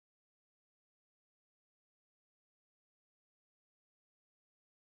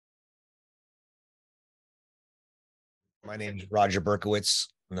My name is Roger Berkowitz.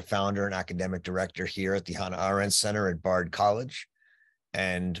 I'm the founder and academic director here at the Hannah Arendt Center at Bard College,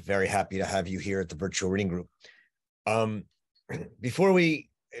 and very happy to have you here at the virtual reading group. Before we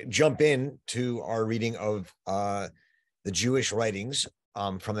jump into our reading of the Jewish writings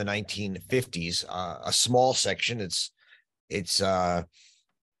from the 1950s, a small section. It's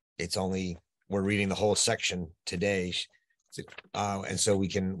only we're reading the whole section today, and so we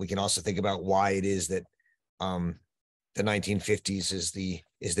can also think about why it is that the 1950s is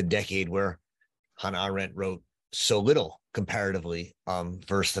the decade where Hannah Arendt wrote so little comparatively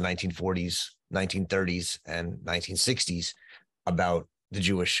versus the 1940s, 1930s, and 1960s about the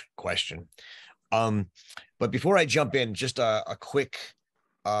Jewish question. But before I jump in, just a quick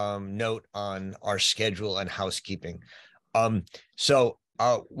note on our schedule and housekeeping. So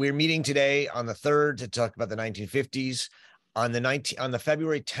we're meeting today on the 3rd to talk about the 1950s. On the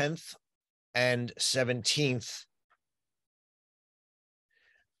February 10th and 17th,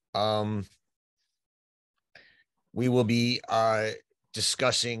 we will be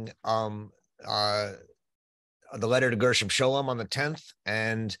discussing the letter to Gershom Scholem on the 10th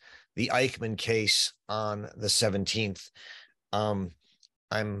and the Eichmann case on the 17th. I'm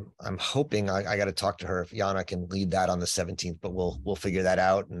hoping I got to talk to her if Yana can lead that on the 17th, but we'll figure that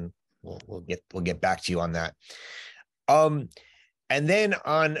out, and we'll get back to you on that. And then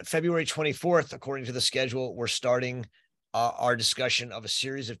on February 24th, according to the schedule, we're starting our discussion of a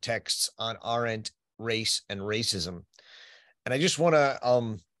series of texts on Arendt, race, and racism. And I just want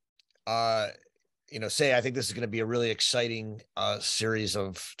to, say I think this is going to be a really exciting series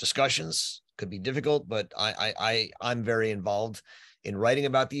of discussions. Could be difficult, but I'm very involved in writing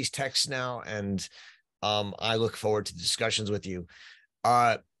about these texts now, and I look forward to discussions with you.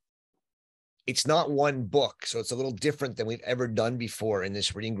 It's not one book, so it's a little different than we've ever done before in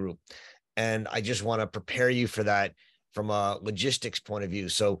this reading group, and I just want to prepare you for that from a logistics point of view.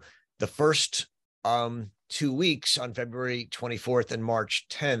 So the first 2 weeks, on February 24th and March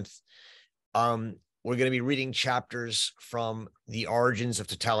 10th, we're going to be reading chapters from The Origins of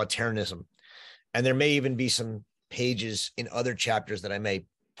Totalitarianism. And there may even be some pages in other chapters that I may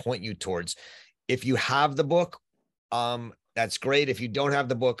point you towards. If you have the book, that's great. If you don't have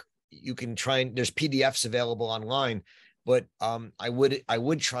the book, you can try and there's PDFs available online, but I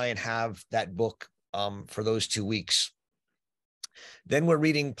would try and have that book for those 2 weeks. Then we're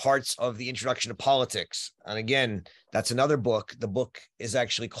reading parts of the Introduction to Politics. And again, that's another book. The book is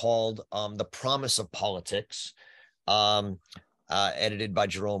actually called The Promise of Politics, edited by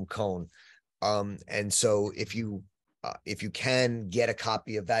Jerome Cohn. And so if you can get a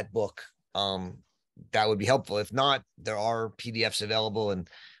copy of that book, that would be helpful. If not, there are PDFs available, and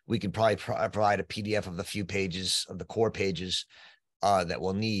we can probably provide a PDF of the few pages of the core pages that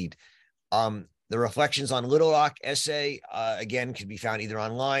we'll need. The Reflections on Little Rock essay, again, can be found either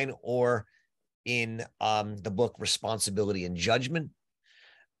online or in the book Responsibility and Judgment.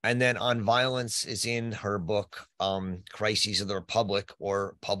 And then On Violence is in her book, Crises of the Republic,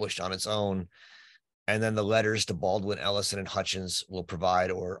 or published on its own. And then the letters to Baldwin, Ellison, and Hutchins will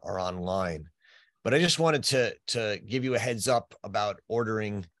provide or are online. But I just wanted to give you a heads up about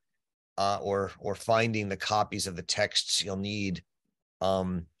ordering or finding the copies of the texts you'll need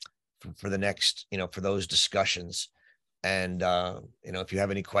for the next, for those discussions. And, if you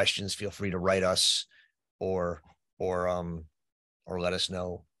have any questions, feel free to write us or let us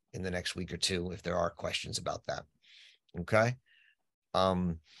know in the next week or two if there are questions about that. Okay.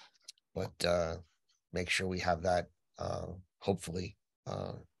 But make sure we have that, hopefully,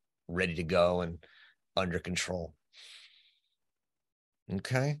 ready to go and under control.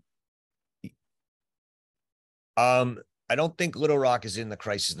 Okay. I don't think Little Rock is in the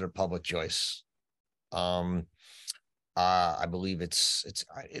Crisis of the Republic, Joyce. I believe it's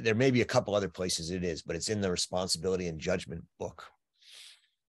there may be a couple other places it is, but it's in the Responsibility and Judgment book.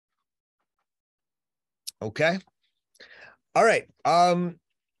 Okay. All right.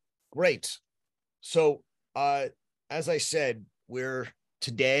 Great. So as I said, we're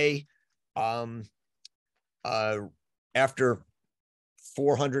today after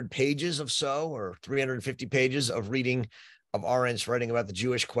 400 pages of so, or 350 pages of reading of Arendt's writing about the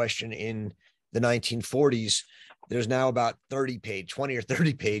Jewish question in the 1940s, there's now about 20 or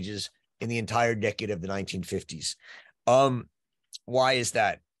 30 pages in the entire decade of the 1950s. Why is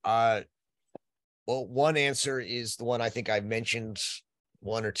that? Well, one answer is the one I think I mentioned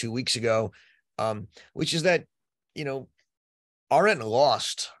 1 or 2 weeks ago, which is that, Arendt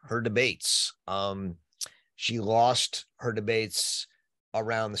lost her debates. She lost her debates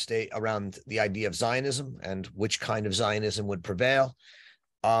around the idea of Zionism and which kind of Zionism would prevail.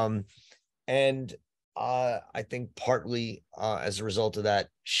 And I think partly as a result of that,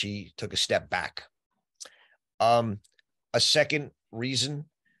 she took a step back. A second reason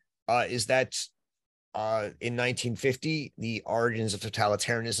is that in 1950, The Origins of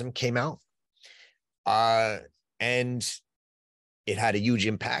Totalitarianism came out, and it had a huge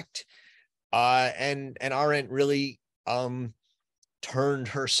impact. And Arendt really turned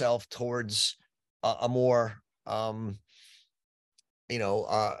herself towards a more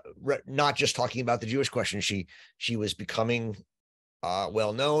not just talking about the Jewish question. She was becoming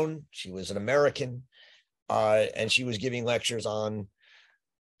well known. She was an American, and she was giving lectures on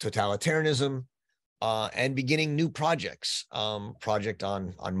totalitarianism, and beginning new projects. Project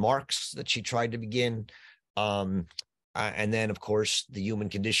on Marx that she tried to begin, and then of course The Human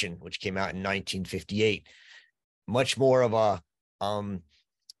Condition, which came out in 1958. Much more of a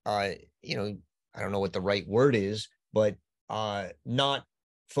I don't know what the right word is, but not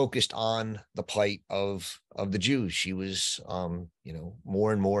focused on the plight of the Jews. She was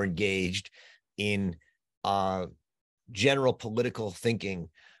more and more engaged in general political thinking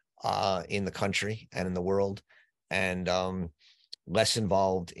in the country and in the world, and less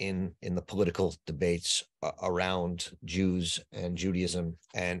involved in the political debates around Jews and Judaism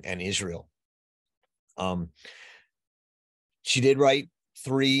and Israel. She did write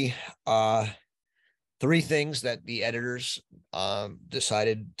three things that the editors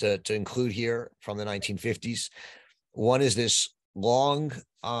decided to include here from the 1950s. One is this longer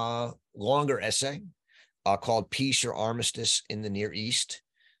essay called Peace or Armistice in the Near East.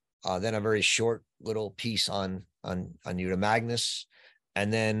 Then a very short little piece on Magnes,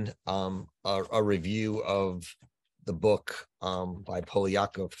 and then a review of the book by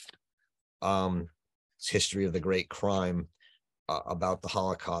Poliakov, History of the Great Crime, about the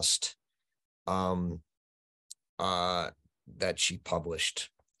Holocaust, that she published.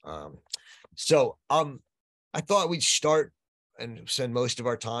 So I thought we'd start and spend most of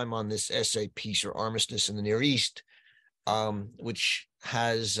our time on this essay, Peace or Armistice in the Near East, which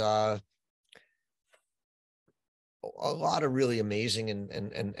has a lot of really amazing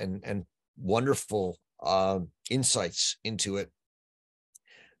and wonderful insights into it,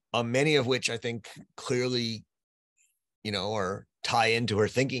 many of which I think clearly, or tie into her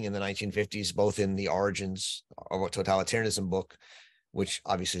thinking in the 1950s, both in The Origins of a Totalitarianism book, which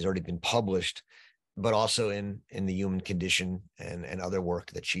obviously has already been published, but also in The Human Condition and other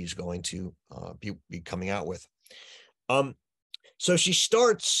work that she's going to be coming out with. So she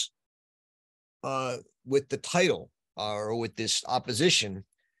starts with the title, or with this opposition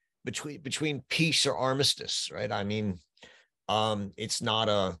between peace or armistice, right? I mean, it's not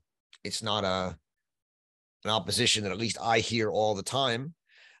an opposition that at least I hear all the time,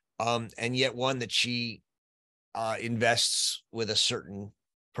 and yet one that she invests with a certain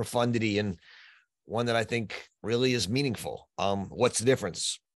profundity, and one that I think really is meaningful. What's the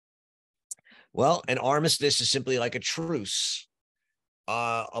difference? Well, an armistice is simply like a truce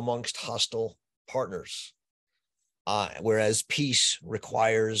amongst hostile partners, whereas peace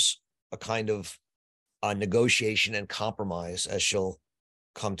requires a kind of negotiation and compromise, as she'll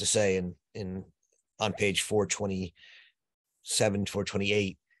come to say on page 427,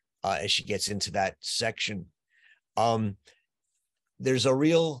 428, as she gets into that section. There's a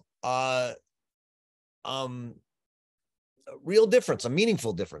real difference, a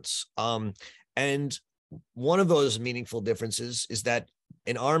meaningful difference. And one of those meaningful differences is that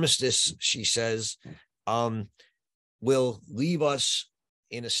an armistice, she says, will leave us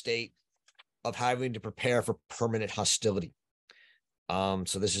in a state of having to prepare for permanent hostility.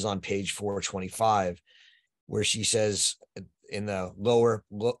 So this is on page 425, where she says in the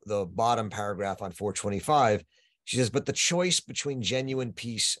bottom paragraph on 425, she says, but the choice between genuine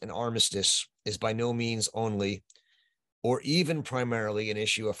peace and armistice is by no means only, or even primarily, an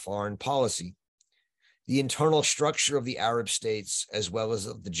issue of foreign policy. The internal structure of the Arab states, as well as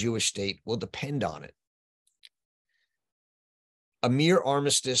of the Jewish state, will depend on it. A mere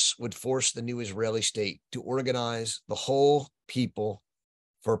armistice would force the new Israeli state to organize the whole people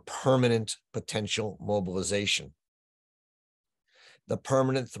for permanent potential mobilization. The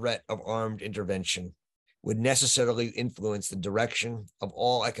permanent threat of armed intervention would necessarily influence the direction of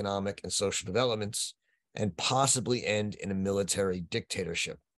all economic and social developments, and possibly end in a military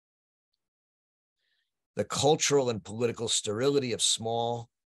dictatorship. The cultural and political sterility of small,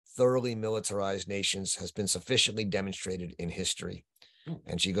 thoroughly militarized nations has been sufficiently demonstrated in history.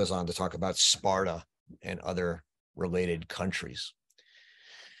 And she goes on to talk about Sparta and other related countries.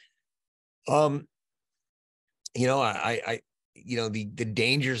 The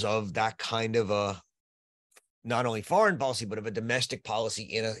dangers of that kind of not only foreign policy, but of a domestic policy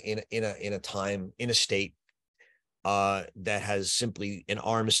in a time, in a state that has simply an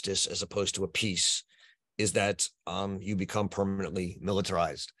armistice as opposed to a peace, is that you become permanently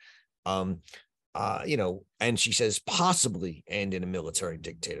militarized. And she says possibly end in a military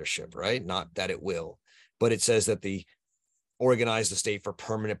dictatorship, right? Not that it will, but it says that the organize the state for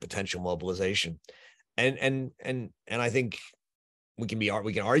permanent potential mobilization. And I think we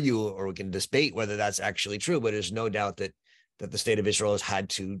can argue or we can debate whether that's actually true, but there's no doubt that the state of Israel has had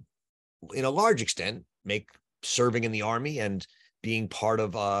to, in a large extent, make serving in the army and being part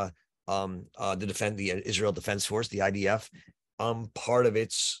of the Israel Defense Force, the IDF, part of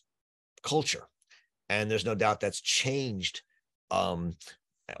its culture. And there's no doubt that's changed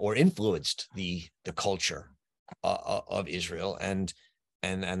or influenced the culture of Israel, and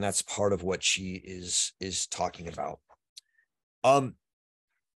that's part of what she is talking about.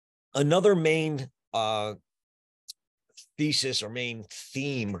 Another main thesis or main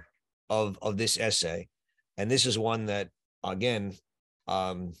theme of this essay, and this is one that again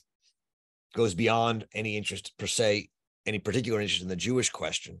goes beyond any interest per se, any particular interest in the Jewish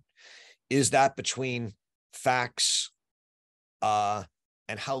question, is that between facts and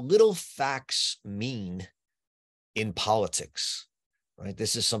how little facts mean in politics, right?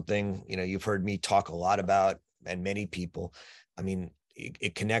 This is something, you've heard me talk a lot about, and many people. I mean,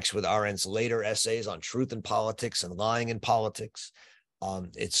 it connects with Arendt's later essays on truth in politics and lying in politics.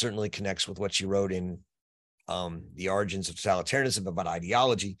 It certainly connects with what she wrote in The Origins of Totalitarianism about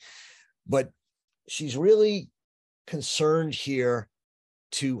ideology. But she's really concerned here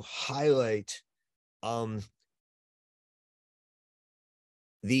to highlight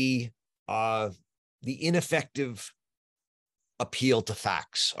the ineffective appeal to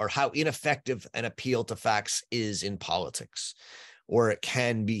facts, or how ineffective an appeal to facts is in politics, or it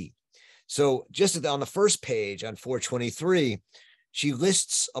can be. So just on the first page on 423, she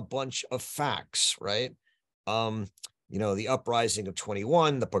lists a bunch of facts, right? The uprising of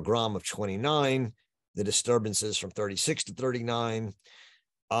 21, the pogrom of 29, the disturbances from 36 to 39,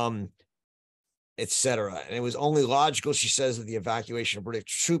 etc. And it was only logical, she says, that the evacuation of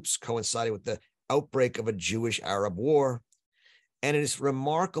British troops coincided with the outbreak of a Jewish-Arab war. And it is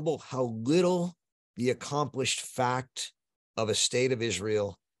remarkable how little the accomplished fact of a state of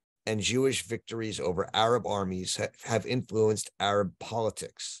Israel and Jewish victories over Arab armies have influenced Arab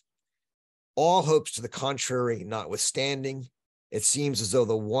politics. All hopes to the contrary notwithstanding, it seems as though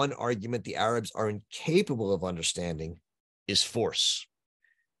the one argument the Arabs are incapable of understanding is force.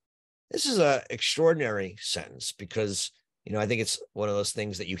 This is an extraordinary sentence because, I think it's one of those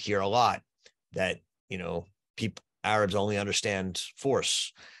things that you hear a lot, that, Arabs only understand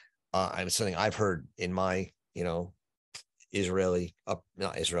force. It's something I've heard in my, Jewish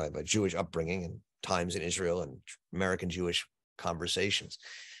upbringing and times in Israel and American Jewish conversations.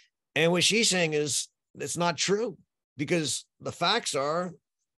 And what she's saying is it's not true, because the facts are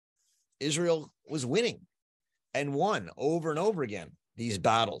Israel was winning and won over and over again these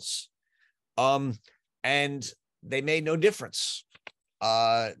battles. And they made no difference.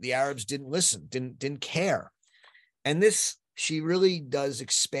 The Arabs didn't listen, didn't care. And this she really does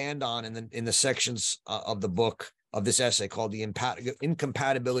expand on in the sections of the book, of this essay, called The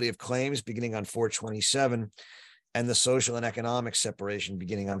Incompatibility of Claims, beginning on 427, and the Social and Economic Separation,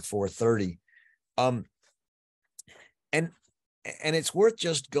 beginning on 430. And it's worth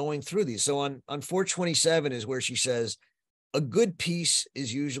just going through these. So on 427 is where she says, a good peace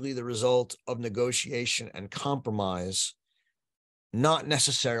is usually the result of negotiation and compromise, not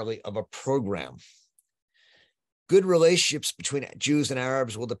necessarily of a program. Good relationships between Jews and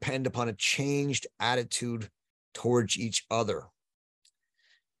Arabs will depend upon a changed attitude towards each other.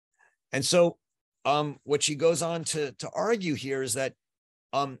 And so what she goes on to argue here is that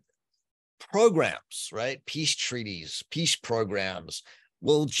programs, right, peace treaties, peace programs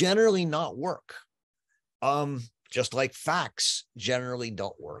will generally not work, just like facts generally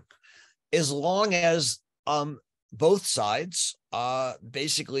don't work, as long as both sides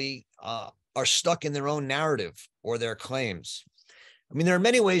basically are stuck in their own narrative or their claims. I mean, there are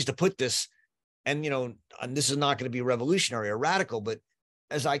many ways to put this, and and this is not going to be revolutionary or radical, but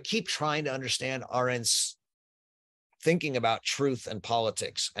as I keep trying to understand Arendt's thinking about truth and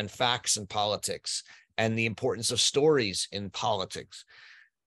politics and facts and politics and the importance of stories in politics,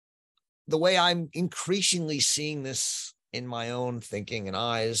 the way I'm increasingly seeing this in my own thinking and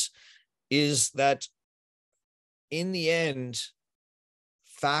eyes is that in the end,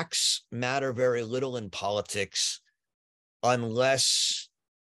 facts matter very little in politics unless,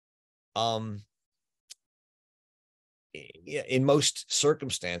 in most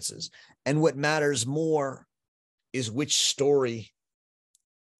circumstances, and what matters more is which story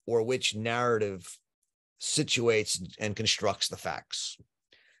or which narrative situates and constructs the facts.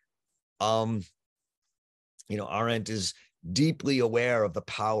 Arendt is deeply aware of the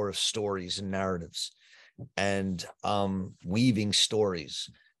power of stories and narratives, and weaving stories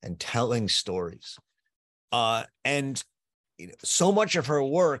and telling stories. And so much of her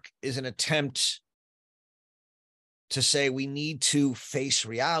work is an attempt to say we need to face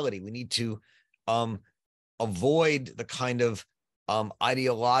reality. We need to avoid the kind of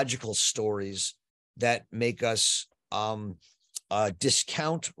ideological stories that make us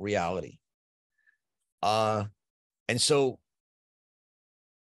discount reality. And so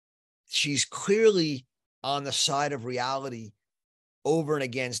she's clearly on the side of reality over and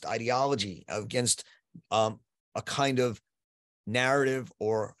against ideology, against a kind of narrative,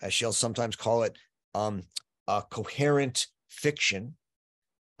 or as she'll sometimes call it, a coherent fiction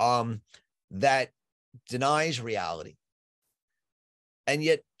that denies reality. And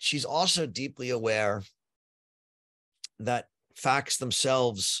yet she's also deeply aware that facts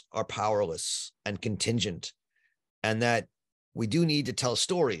themselves are powerless and contingent, and that we do need to tell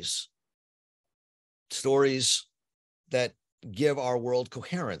stories that give our world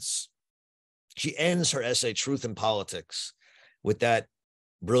coherence. She ends her essay, Truth in Politics, with that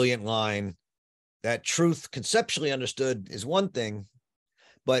brilliant line that truth conceptually understood is one thing,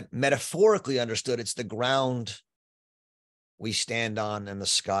 but metaphorically understood, it's the ground we stand on and the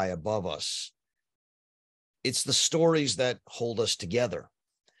sky above us. It's the stories that hold us together.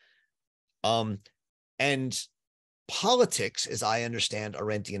 And politics, as I understand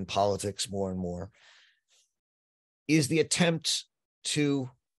Arendtian politics more and more, is the attempt to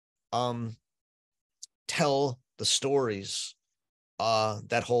tell the stories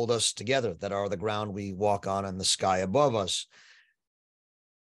that hold us together, that are the ground we walk on and the sky above us,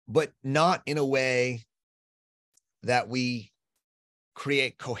 but not in a way that we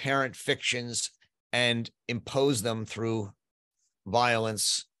create coherent fictions and impose them through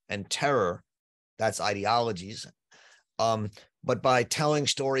violence and terror. That's ideologies. But by telling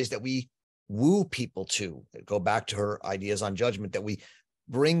stories that we woo people to, go back to her ideas on judgment, that we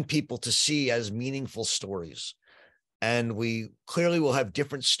bring people to see as meaningful stories. And we clearly will have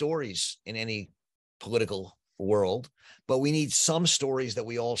different stories in any political world, but we need some stories that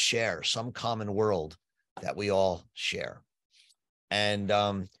we all share, some common world that we all share. And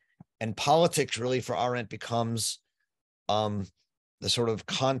politics really for Arendt becomes the sort of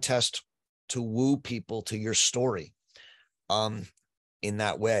contest to woo people to your story in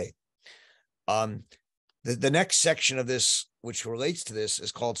that way. The next section of this, which relates to this,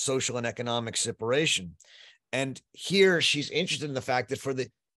 is called Social and Economic Separation. And here she's interested in the fact that for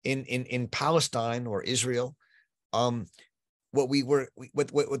in Palestine or Israel, what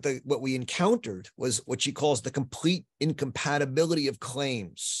we encountered was what she calls the complete incompatibility of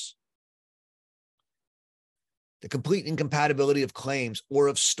claims. The complete incompatibility of claims or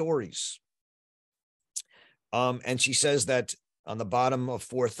of stories. And she says that on the bottom of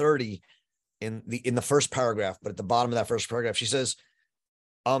 430 in the first paragraph, but at the bottom of that first paragraph, she says,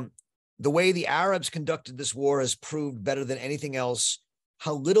 the way the Arabs conducted this war has proved better than anything else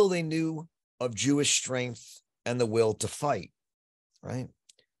how little they knew of Jewish strength and the will to fight, right?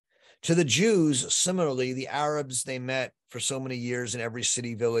 To the Jews, similarly, the Arabs they met for so many years in every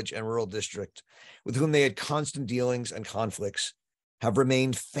city, village, and rural district, with whom they had constant dealings and conflicts, have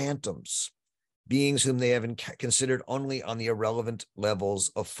remained phantoms, beings whom they have considered only on the irrelevant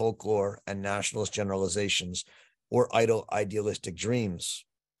levels of folklore and nationalist generalizations or idle idealistic dreams.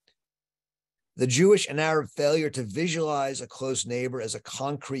 The Jewish and Arab failure to visualize a close neighbor as a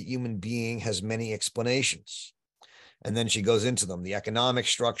concrete human being has many explanations. And then she goes into them: the economic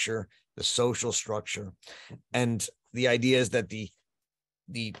structure, the social structure, and the idea is that the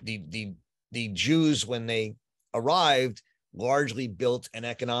Jews, when they arrived, largely built an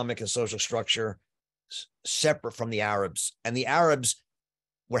economic and social structure separate from the Arabs. And the Arabs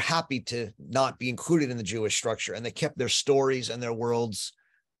were happy to not be included in the Jewish structure, and they kept their stories and their worlds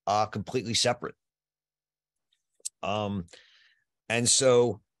completely separate. And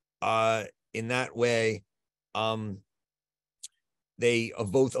so in that way, they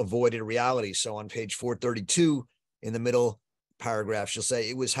both avoided reality. So on page 432, in the middle paragraph, she'll say,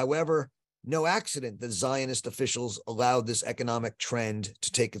 it was, however, no accident that Zionist officials allowed this economic trend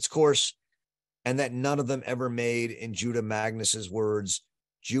to take its course, and that none of them ever made, in Judah Magnes's words,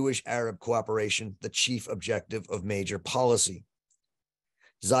 Jewish-Arab cooperation the chief objective of major policy.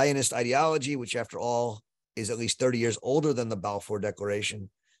 Zionist ideology, which after all is at least 30 years older than the Balfour Declaration,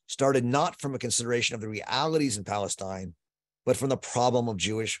 started not from a consideration of the realities in Palestine, but from the problem of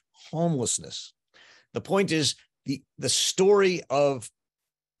Jewish homelessness. The point is, the story of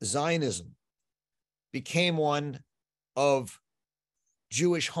Zionism became one of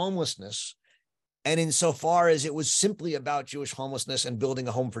Jewish homelessness. And insofar as it was simply about Jewish homelessness and building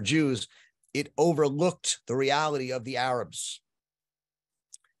a home for Jews, it overlooked the reality of the Arabs.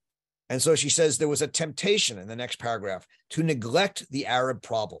 And so she says there was a temptation in the next paragraph to neglect the Arab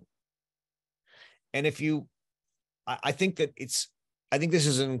problem. And I think this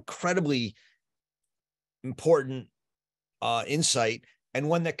is an incredibly important insight, and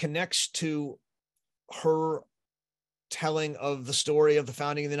one that connects to her telling of the story of the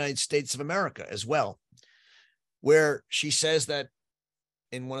founding of the United States of America as well, where she says that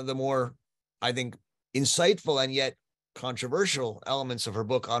in one of the more, I think, insightful and yet controversial elements of her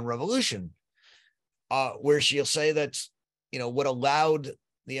book on revolution, where she'll say that, what allowed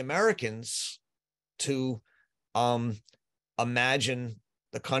the Americans to imagine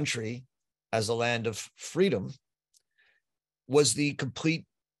the country as a land of freedom was the complete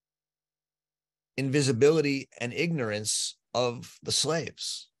invisibility and ignorance of the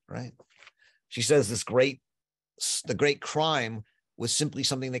slaves, right? She says the great crime was simply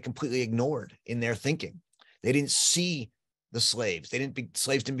something they completely ignored in their thinking. They didn't see the slaves.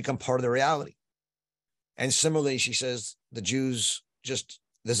 Slaves didn't become part of the reality. And similarly, she says the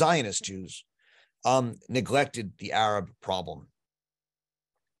Zionist Jews, neglected the Arab problem.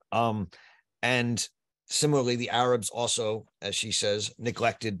 And similarly, the Arabs also, as she says,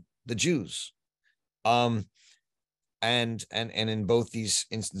 neglected the Jews. And in both these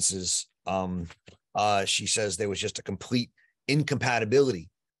instances, she says there was just a complete incompatibility,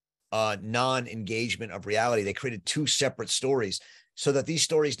 non-engagement of reality. They created two separate stories so that these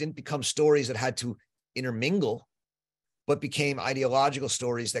stories didn't become stories that had to intermingle, but became ideological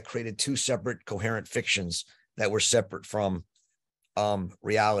stories that created two separate coherent fictions that were separate from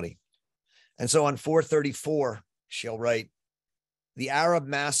reality. And so on 434, she'll write, the Arab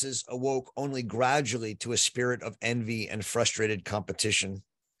masses awoke only gradually to a spirit of envy and frustrated competition.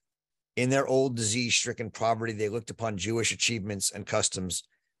 In their old disease-stricken poverty, they looked upon Jewish achievements and customs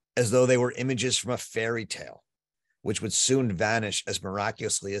as though they were images from a fairy tale, which would soon vanish as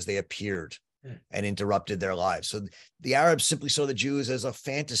miraculously as they appeared and interrupted their lives. So the Arabs simply saw the Jews as a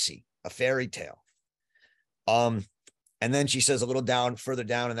fantasy, a fairy tale. And then she says further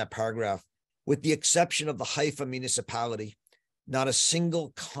down in that paragraph, with the exception of the Haifa municipality, not a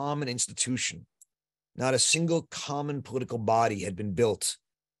single common institution, not a single common political body had been built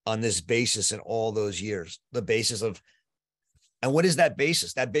on this basis in all those years. The basis of, and what is that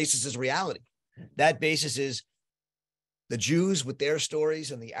basis? That basis is reality. That basis is the Jews with their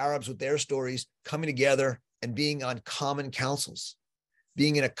stories and the Arabs with their stories coming together and being on common councils,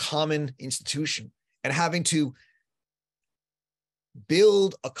 being in a common institution, and having to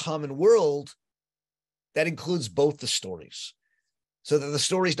build a common world that includes both the stories, so that the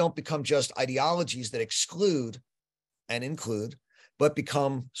stories don't become just ideologies that exclude and include, but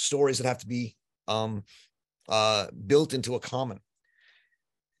become stories that have to be built into a common.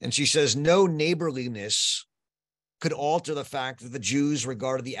 And she says, no neighborliness could alter the fact that the Jews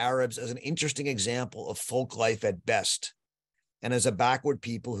regarded the Arabs as an interesting example of folk life at best, and as a backward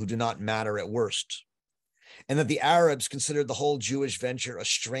people who do not matter at worst, and that the Arabs considered the whole Jewish venture a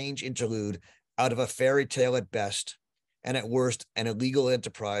strange interlude out of a fairy tale at best, and at worst, an illegal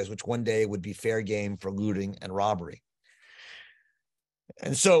enterprise which one day would be fair game for looting and robbery.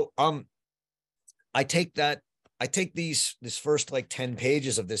 And so I take this first 10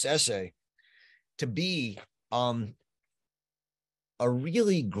 pages of this essay to be a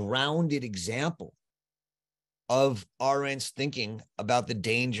really grounded example of Arendt's thinking about the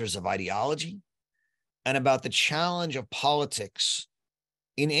dangers of ideology and about the challenge of politics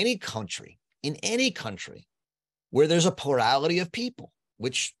in any country where there's a plurality of people,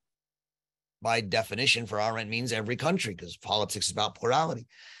 which by definition for Arendt means every country, because politics is about plurality.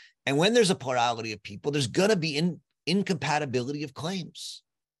 And when there's a plurality of people, there's going to be incompatibility of claims.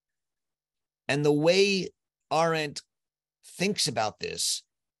 And the way Arendt thinks about this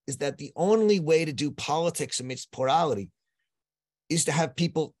is that the only way to do politics amidst plurality is to have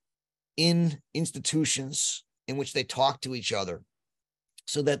people in institutions in which they talk to each other,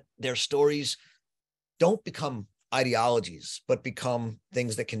 so that their stories don't become ideologies, but become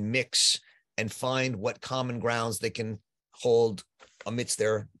things that can mix and find what common grounds they can hold amidst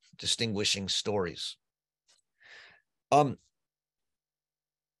their distinguishing stories. The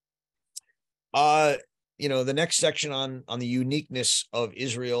next section on the uniqueness of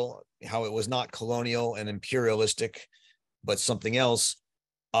Israel, how it was not colonial and imperialistic, but something else,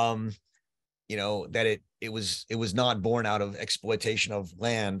 that it was not born out of exploitation of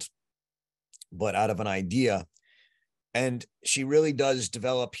land, but out of an idea. And she really does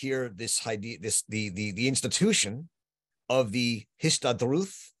develop here this idea, the institution of the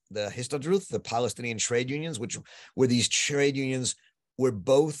Histadrut, the Palestinian trade unions, which were these trade unions where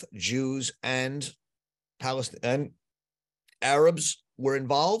both Jews and Palestinian Arabs were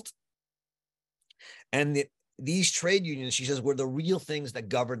involved. And these trade unions, she says, were the real things that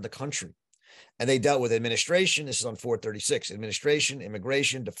governed the country. And they dealt with administration. This is on 436, administration,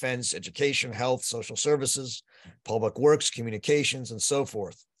 immigration, defense, education, health, social services, public works, communications, and so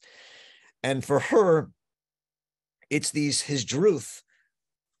forth. And for her, it's these Histadrut,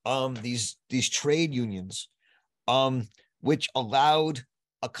 these trade unions, which allowed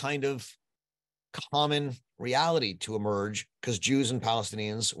a kind of common reality to emerge because Jews and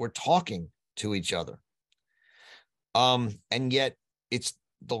Palestinians were talking to each other. And yet it's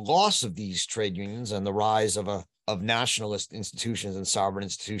the loss of these trade unions and the rise of nationalist institutions and sovereign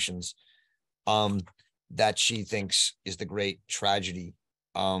institutions that she thinks is the great tragedy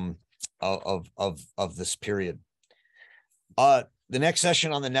of this period. The next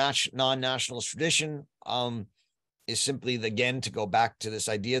session on the non-nationalist tradition is simply, again, to go back to this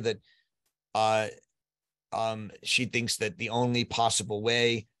idea that she thinks that the only possible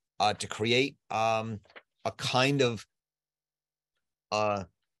way to create a kind of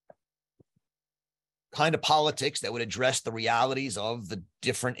politics that would address the realities of the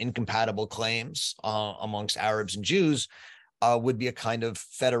different incompatible claims amongst Arabs and Jews would be a kind of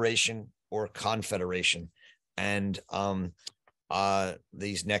federation or confederation. And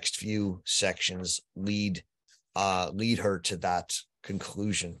these next few sections lead her to that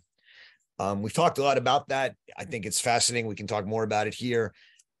conclusion. We've talked a lot about that. I think it's fascinating. We can talk more about it here,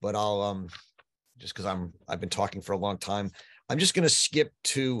 but I'll just because I've been talking for a long time, I'm just going to skip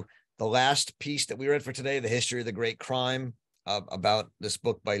to the last piece that we read for today, The History of the Great Crime, about this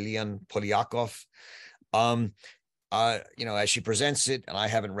book by Léon Poliakov. As she presents it, and I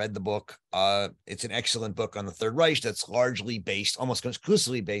haven't read the book, it's an excellent book on the Third Reich that's largely based, almost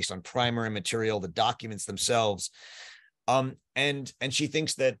exclusively based on primary material, the documents themselves. And she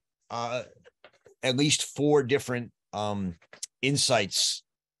thinks that at least 4 different insights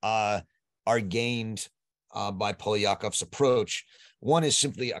are gained by Polyakov's approach. One is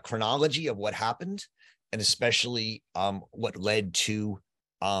simply a chronology of what happened, and especially what led to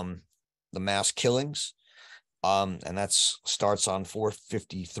the mass killings. And that starts on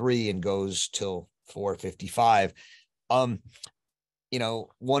 453 and goes till 455. One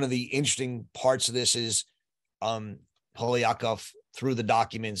of the interesting parts of this is Polyakov, through the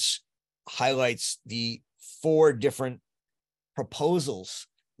documents, highlights the 4 different proposals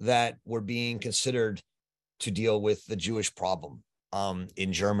that were being considered to deal with the Jewish problem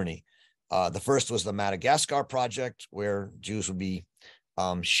in Germany. The first was the Madagascar project, where Jews would be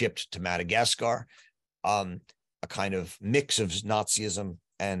shipped to Madagascar, a kind of mix of Nazism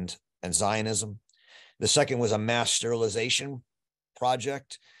and Zionism. The second was a mass sterilization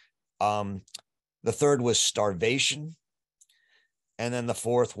project. The third was starvation. And then the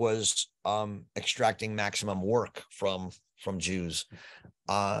fourth was extracting maximum work from Jews.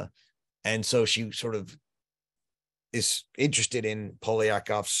 And so she sort of is interested in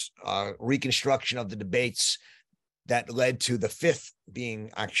Polyakov's reconstruction of the debates that led to the 5th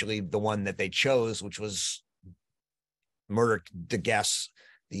being actually the one that they chose, which was murder, the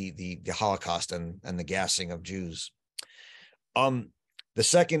Holocaust and the gassing of Jews. The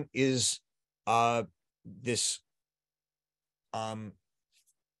second is this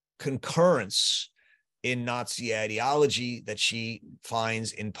concurrence in Nazi ideology that she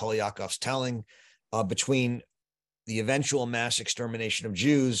finds in Polyakov's telling between the eventual mass extermination of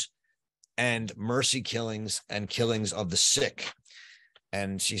Jews and mercy killings and killings of the sick.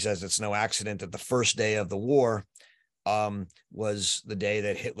 And she says it's no accident that the first day of the war was the day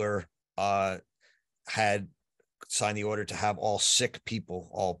that Hitler had signed the order to have all sick people,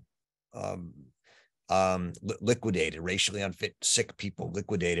 all liquidated, racially unfit sick people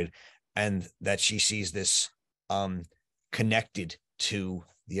liquidated, and that she sees this connected to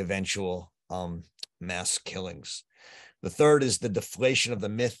the eventual mass killings. The third is the deflation of the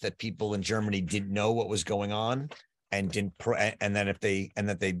myth that people in Germany didn't know what was going on and didn't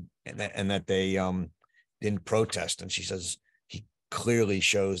didn't protest. And she says he clearly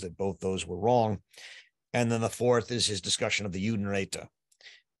shows that both those were wrong. And then the fourth is his discussion of the Judenräte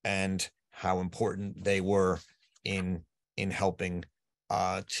and how important they were in helping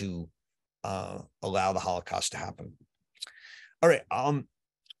to allow the Holocaust to happen. All right.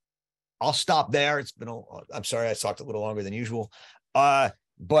 I'll stop there. It's been I'm sorry I talked a little longer than usual.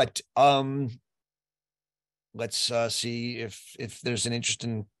 But let's see if there's an interest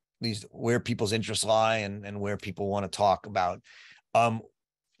in where people's interests lie and where people want to talk about.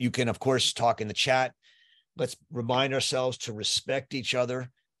 You can, of course, talk in the chat. Let's remind ourselves to respect each other,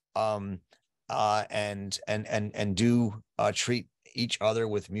 and do treat each other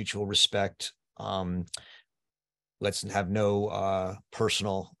with mutual respect. Let's have no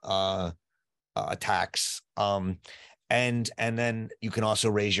personal attacks. And then you can also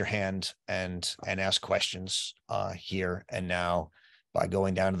raise your hand and ask questions here and now by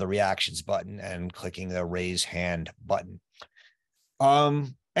going down to the reactions button and clicking the raise hand button.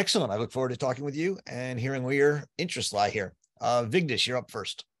 Excellent. I look forward to talking with you and hearing where your interests lie here. Vigdis, you're up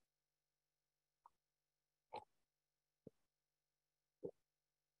first.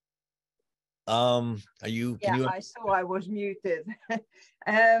 Are you? Yeah, I saw I was muted.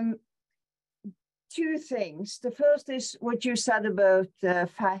 Two things. The first is what you said about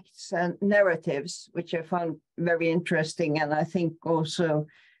facts and narratives, which I found very interesting, and I think also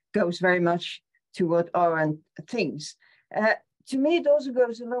goes very much to what Arendt thinks. To me, it also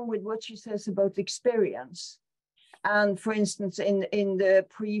goes along with what she says about experience. And for instance, in the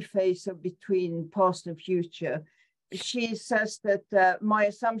preface of Between Past and Future, she says that my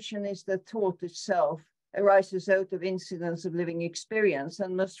assumption is that thought itself arises out of incidents of living experience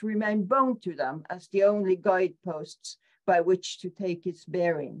and must remain bound to them as the only guideposts by which to take its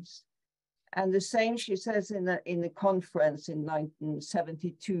bearings. And the same she says in a conference in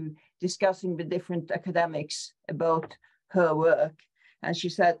 1972, discussing with different academics about her work. And she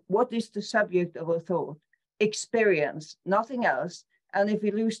said, what is the subject of a thought? Experience, nothing else. And if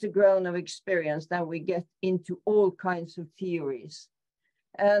we lose the ground of experience, then we get into all kinds of theories.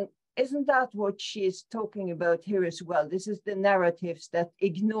 And isn't that what she is talking about here as well? This is the narratives that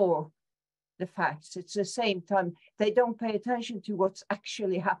ignore the facts. It's the same time, they don't pay attention to what's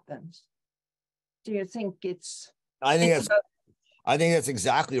actually happened. Do you think it's... I think that's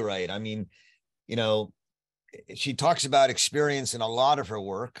exactly right. I mean, you know, she talks about experience in a lot of her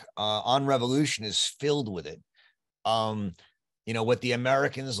work. On Revolution is filled with it. You know, what the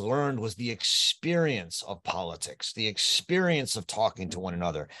Americans learned was the experience of politics, the experience of talking to one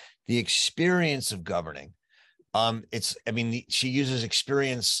another, the experience of governing. She uses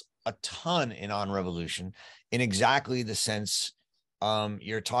experience a ton in On Revolution in exactly the sense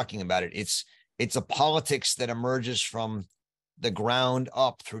you're talking about it. It's a politics that emerges from the ground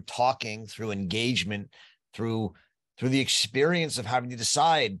up through talking, through engagement, through the experience of having to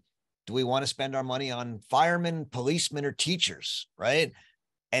decide, do we want to spend our money on firemen, policemen, or teachers, right?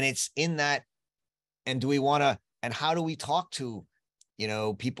 And it's in that, and do we want to, and how do we talk to, you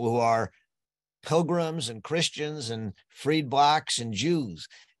know, people who are pilgrims and Christians and freed blacks and Jews,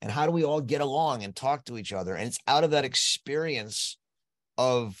 and how do we all get along and talk to each other? And it's out of that experience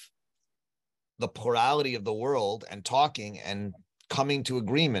of the plurality of the world and talking and coming to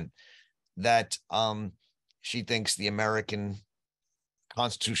agreement that she thinks the American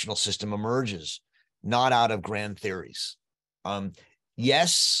constitutional system emerges, not out of grand theories.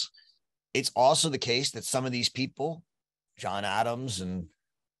 Yes, it's also the case that some of these people, John Adams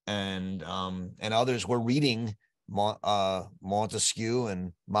and others, were reading Montesquieu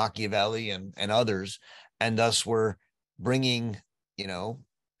and Machiavelli and others, and thus were bringing, you know,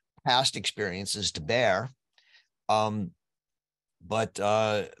 past experiences to bear. But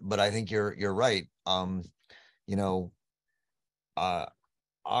I think you're right. You know,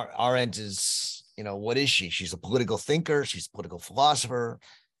 Arendt is, you know, what is she? She's a political thinker. She's a political philosopher.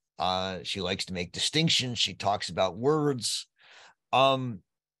 She likes to make distinctions. She talks about words. But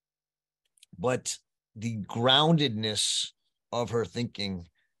the groundedness of her thinking,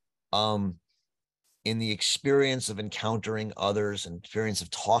 in the experience of encountering others and experience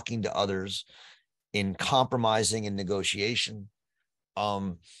of talking to others, in compromising and negotiation,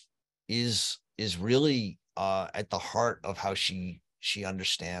 is really at the heart of how she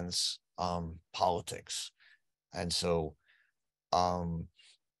understands politics. And so,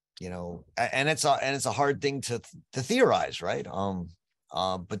 you know, and it's a hard thing to theorize, right?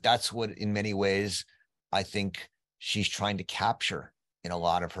 But that's what, in many ways, I think she's trying to capture in a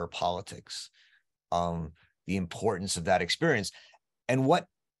lot of her politics, the importance of that experience and what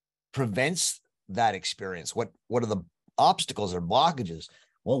prevents that experience. What are the obstacles or blockages?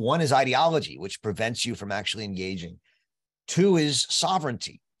 Well, one is ideology, which prevents you from actually engaging. Two is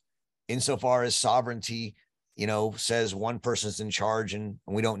sovereignty, insofar as sovereignty, you know, says one person's in charge and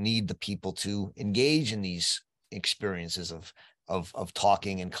we don't need the people to engage in these experiences of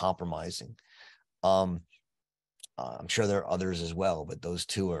talking and compromising. I'm sure there are others as well, but those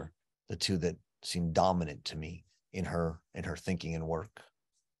two are the two that seem dominant to me in her thinking and work.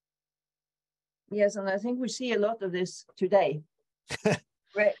 Yes, and I think we see a lot of this today.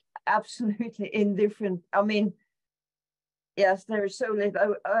 absolutely indifferent. I mean, yes, there is so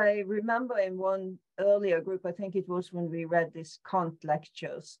little. I remember in one earlier group, I think it was when we read this Kant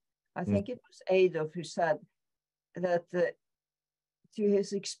lectures, I think it was Adolf who said that to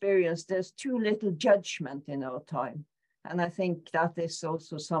his experience, there's too little judgment in our time. And I think that is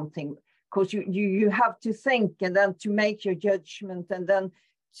also something, because you have to think and then to make your judgment and then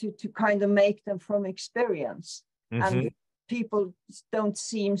to kind of make them from experience. And people don't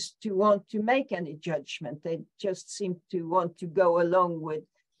seem to want to make any judgment. They just seem to want to go along with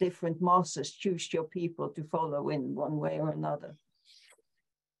different masses, choose your people to follow in one way or another.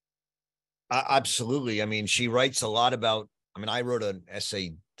 Absolutely. I mean, she writes a lot about, I mean, I wrote an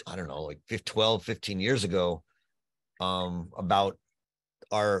essay, I don't know, like 12, 15 years ago, about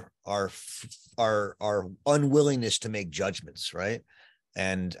our unwillingness to make judgments, right?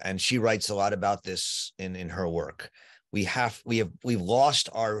 And she writes a lot about this in her work. We've lost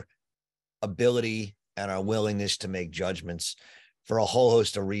our ability and our willingness to make judgments for a whole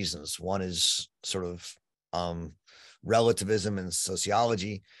host of reasons. One is sort of relativism and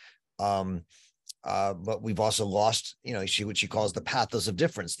sociology. But we've also lost, what she calls the pathos of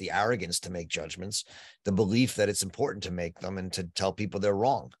difference, the arrogance to make judgments, the belief that it's important to make them and to tell people they're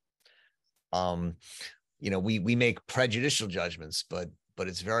wrong. We make prejudicial judgments, but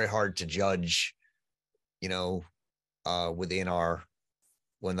it's very hard to judge, within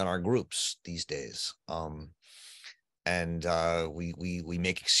our groups these days. And we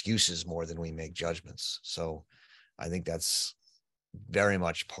make excuses more than we make judgments. So I think that's very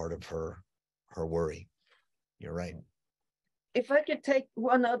much part of her worry. You're right. If I could take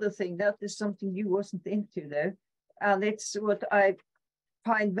one other thing, that is something you wasn't into there, and it's what I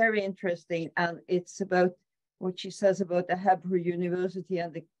find very interesting, and it's about what she says about the Hebrew University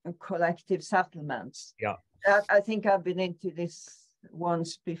and the collective settlements. Yeah. I think I've been into this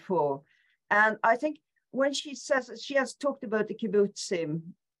once before, and I think when she says, she has talked about the kibbutzim,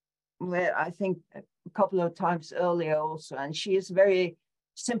 where I think a couple of times earlier also, and she is very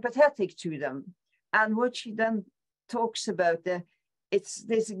sympathetic to them. And what she then talks about, it's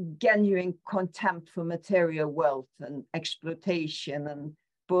this genuine contempt for material wealth and exploitation and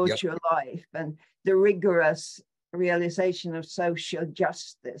bourgeois life, and the rigorous realization of social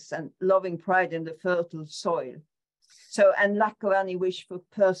justice and loving pride in the fertile soil. So, and lack of any wish for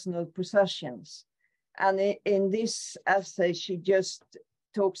personal possessions. And in this essay, she just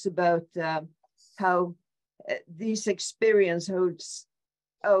talks about how this experience holds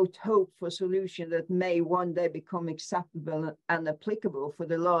out hope for solution that may one day become acceptable and applicable for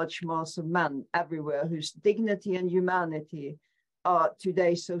the large mass of men everywhere whose dignity and humanity are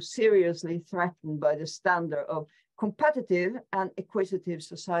today so seriously threatened by the standard of competitive and acquisitive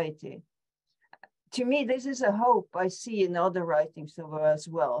society. To me, this is a hope I see in other writings of her as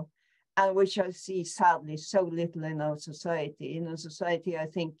well, and which I see sadly so little in our society. In our society, I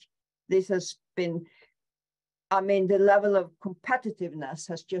think this has been, the level of competitiveness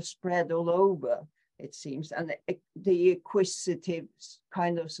has just spread all over, it seems, and the acquisitive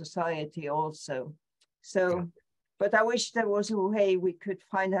kind of society also. So, but I wish there was a way we could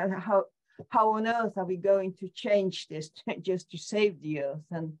find out how on earth are we going to change this just to save the earth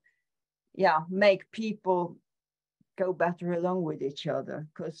and, make people go better along with each other,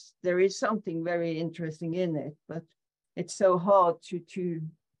 because there is something very interesting in it, but it's so hard to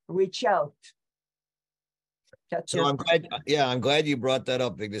reach out. So I'm glad you brought that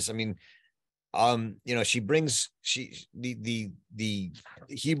up, because she brings the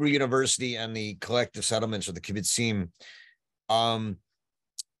Hebrew University and the collective settlements, or the kibbutzim, are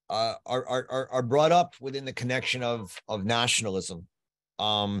brought up within the connection of nationalism.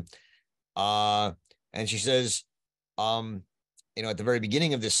 And she says, at the very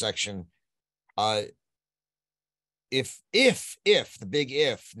beginning of this section, if the big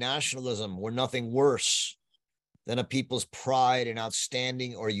if nationalism were nothing worse than a people's pride and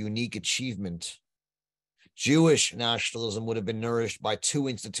outstanding or unique achievement, Jewish nationalism would have been nourished by two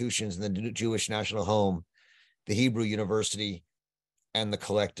institutions in the Jewish national home, the Hebrew University and the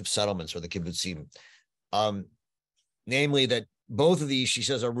collective settlements, or the kibbutzim. Namely, that both of these, she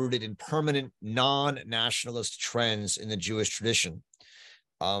says, are rooted in permanent non-nationalist trends in the Jewish tradition,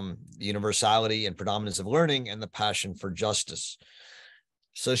 the universality and predominance of learning and the passion for justice.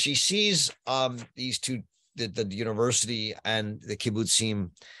 So she sees these two, the university and the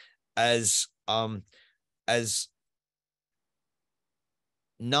kibbutzim, as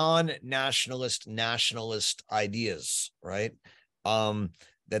non-nationalist nationalist ideas, right?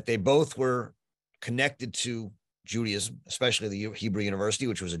 That they both were connected to Judaism, especially the Hebrew University,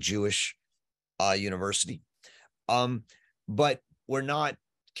 which was a Jewish university, but were not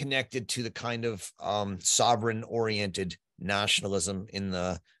connected to the kind of sovereign-oriented nationalism in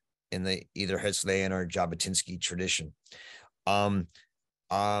the either Hegelian or Jabotinsky tradition. And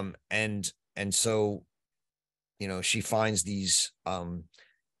so, you know, she finds these to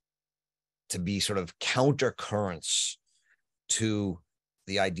be sort of counter currents to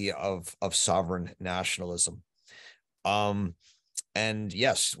the idea of sovereign nationalism. And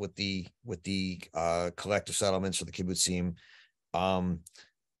yes, with the collective settlements or the kibbutzim,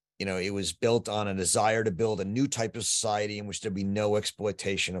 you know, it was built on a desire to build a new type of society in which there'd be no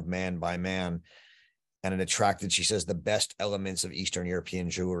exploitation of man by man, and it attracted, she says, the best elements of Eastern European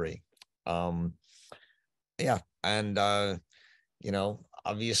Jewry. Yeah, and you know,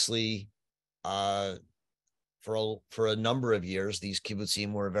 obviously, for a number of years, these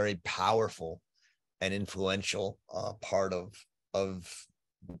kibbutzim were a very powerful and influential part of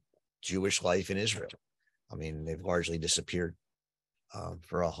Jewish life in Israel. I mean, they've largely disappeared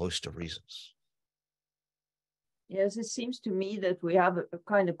for a host of reasons. Yes, it seems to me that we have a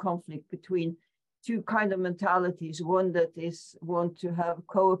kind of conflict between two kind of mentalities. One that is want to have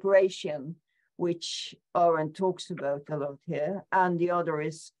cooperation, which Arendt talks about a lot here, and the other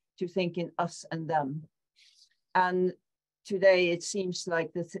is to think in us and them. And today it seems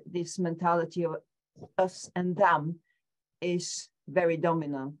like this mentality of us and them is very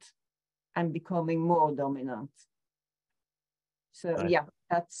dominant and becoming more dominant. So yeah,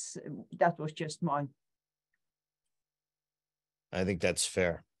 that was just mine. I think that's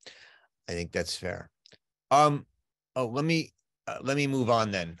fair. I think that's fair. Oh, let me move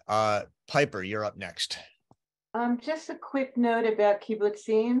on then. Piper, you're up next. Just a quick note about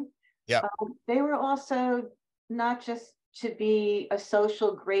kibbutzim. Yeah. They were also not just to be a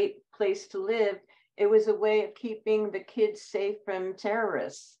social great place to live. It was a way of keeping the kids safe from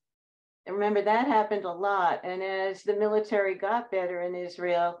terrorists. And remember, that happened a lot. And as the military got better in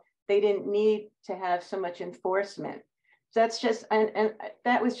Israel, they didn't need to have so much enforcement. So that's just, and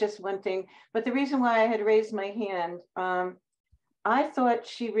that was just one thing. But the reason why I had raised my hand, I thought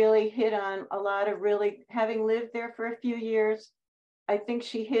she really hit on a lot of really, having lived there for a few years, I think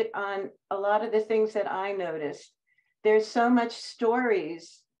she hit on a lot of the things that I noticed. There's so much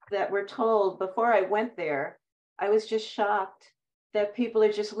stories that were told before I went there. I was just shocked that people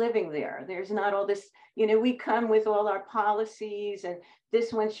are just living there. There's not all this, you know, we come with all our policies and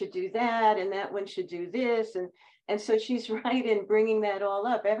this one should do that and that one should do this. And so she's right in bringing that all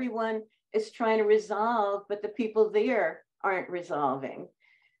up. Everyone is trying to resolve, but the people there aren't resolving.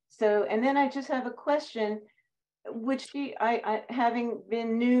 So, and then I just have a question, which I having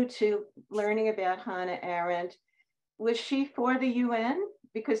been new to learning about Hannah Arendt, was she for the UN?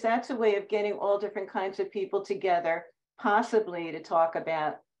 Because that's a way of getting all different kinds of people together, possibly to talk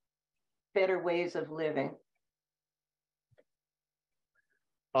about better ways of living.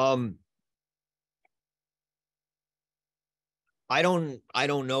 I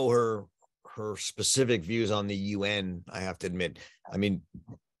don't know her specific views on the UN, I have to admit. I mean,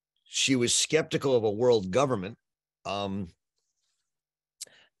 she was skeptical of a world government. But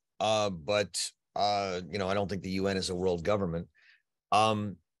you know, I don't think the UN is a world government.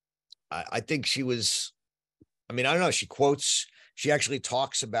 I think she was, I mean, I don't know, she actually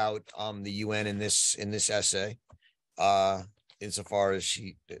talks about the UN in this essay, insofar as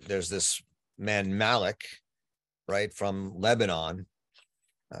there's this man Malik, right, from Lebanon,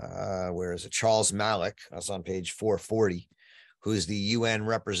 where is it, Charles Malik, that's on page 440, who's the UN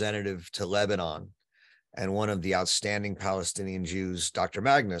representative to Lebanon and one of the outstanding Palestinian Jews, Dr.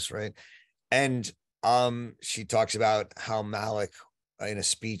 Magnes, right? And she talks about how Malik, in a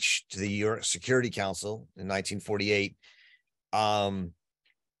speech to the Security Council in 1948,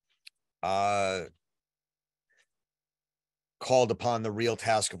 called upon the real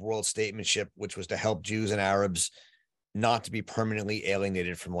task of world statesmanship, which was to help Jews and Arabs not to be permanently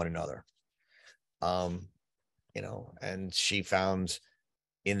alienated from one another. You know, and she found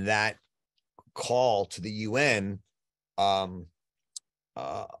in that call to the UN, you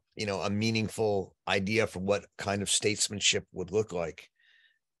know, a meaningful idea for what kind of statesmanship would look like.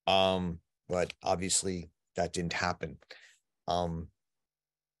 But obviously that didn't happen, and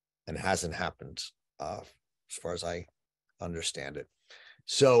hasn't happened, as far as I understand it.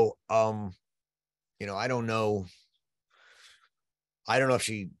 So, you know, I don't know if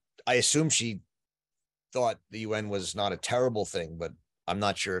I assume she thought the UN was not a terrible thing, but I'm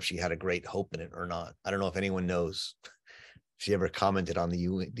not sure if she had a great hope in it or not. I don't know if anyone knows if she ever commented on the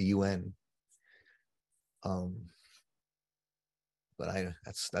UN. But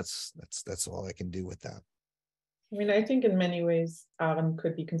that's all I can do with that. I mean, I think in many ways, Arendt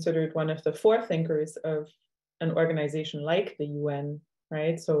could be considered one of the forethinkers of an organization like the UN,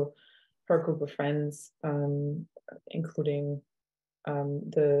 right? So her group of friends, including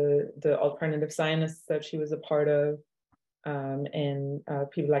the alternative Zionists that she was a part of, and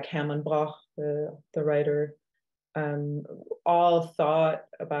people like Hermann Broch, the writer, all thought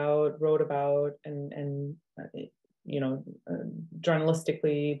about, wrote about, and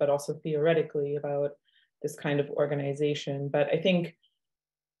journalistically, but also theoretically about this kind of organization. But I think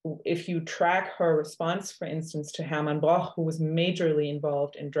if you track her response, for instance, to Hermann Broch, who was majorly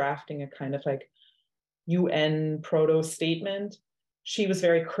involved in drafting a kind of like UN proto statement, she was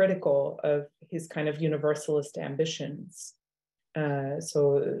very critical of his kind of universalist ambitions.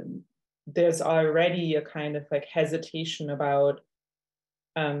 So there's already a kind of like hesitation about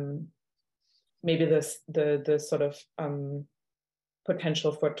maybe the sort of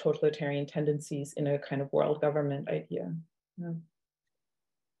potential for totalitarian tendencies in a kind of world government idea. Yeah.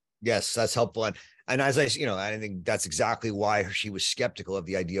 Yes, that's helpful. And as I think that's exactly why she was skeptical of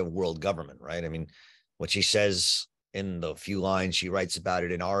the idea of world government, right? I mean, what she says in the few lines she writes about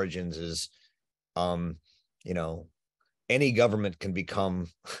it in Origins is, any government can become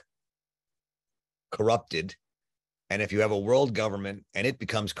corrupted. And if you have a world government and it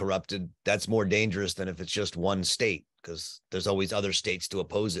becomes corrupted, that's more dangerous than if it's just one state, because there's always other states to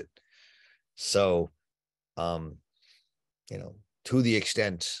oppose it. So, to the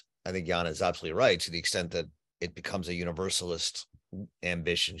extent, I think Jana is absolutely right, to the extent that it becomes a universalist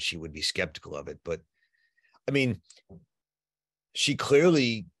ambition, she would be skeptical of it. But I mean, she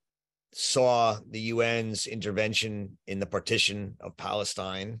clearly saw the UN's intervention in the partition of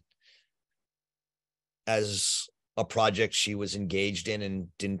Palestine as a project she was engaged in and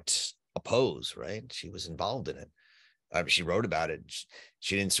didn't oppose, right? She was involved in it. She wrote about it.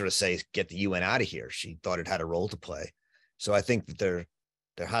 She didn't sort of say, get the UN out of here. She thought it had a role to play. So I think that there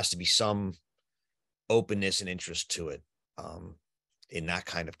has to be some openness and interest to it in that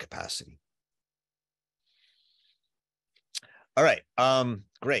kind of capacity. All right.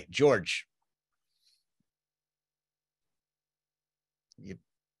 Great. George. You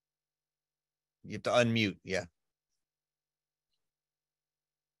have to unmute. Yeah.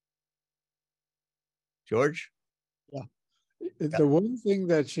 George? Yeah. The one thing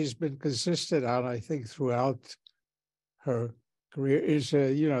that she's been consistent on, I think, throughout her career is,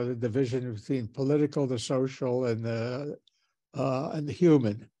 the division between political, the social, and the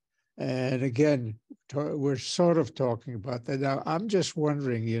human. And again, we're sort of talking about that now. I'm just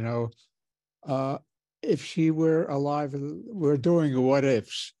wondering, if she were alive, we're doing what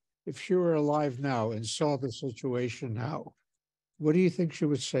ifs. If she were alive now and saw the situation now, what do you think she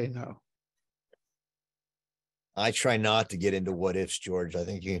would say now? I try not to get into what ifs, George. I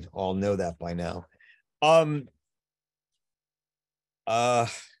think you all know that by now. I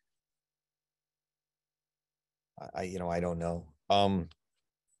don't know.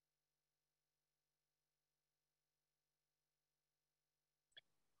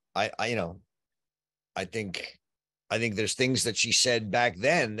 I think there's things that she said back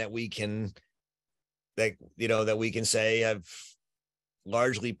then that we can say have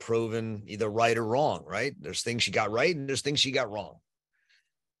largely proven either right or wrong, right? There's things she got right and there's things she got wrong.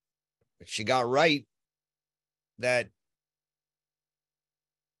 But she got right that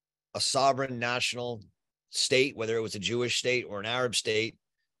a sovereign national state, whether it was a Jewish state or an Arab state,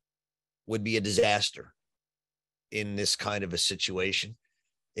 would be a disaster in this kind of a situation,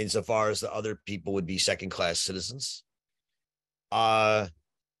 insofar as the other people would be second-class citizens.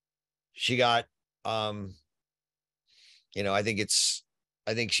 She got, I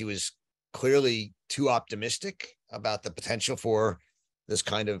think she was clearly too optimistic about the potential for this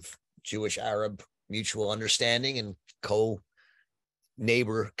kind of Jewish-Arab mutual understanding and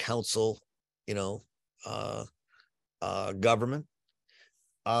co-neighbor council, government.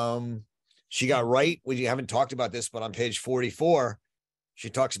 She got right. We haven't talked about this, but on page 44, she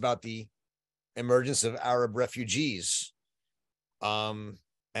talks about the emergence of Arab refugees, and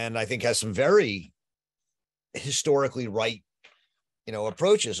I think has some very historically right,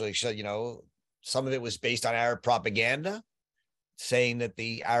 approaches. Like she said, some of it was based on Arab propaganda, saying that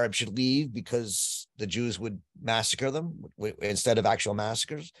the Arabs should leave because the Jews would massacre them instead of actual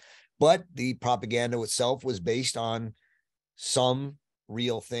massacres. But the propaganda itself was based on some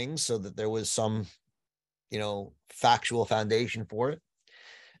real things, so that there was some, factual foundation for it.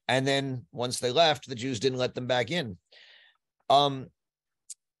 And then once they left, the Jews didn't let them back in.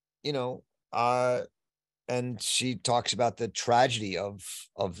 And she talks about the tragedy of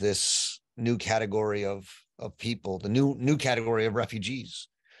this new category of people, the new category of refugees.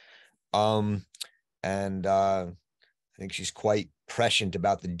 And I think she's quite prescient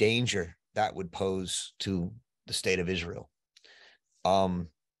about the danger that would pose to the state of Israel. Um,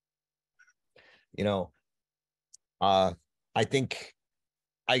 I think,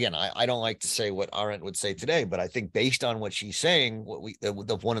 again, I don't like to say what Arendt would say today, but I think based on what she's saying, what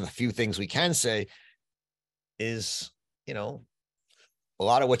one of the few things we can say is, a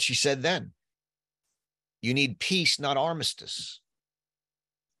lot of what she said then. You need peace, not armistice.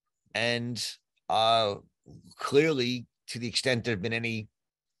 And clearly, to the extent there's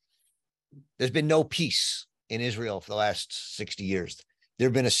been no peace in Israel for the last 60 years. There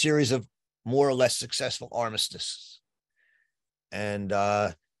have been a series of more or less successful armistices. And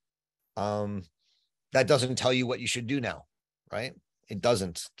that doesn't tell you what you should do now, right? It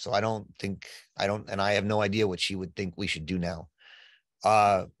doesn't. So and I have no idea what she would think we should do now.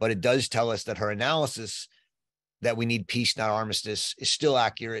 But it does tell us that her analysis that we need peace, not armistice, is still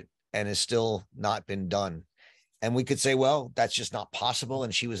accurate and has still not been done. And we could say, well, that's just not possible.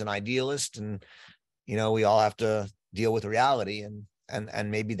 And she was an idealist, and we all have to deal with reality,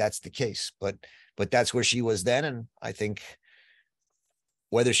 and maybe that's the case. But that's where she was then, and I think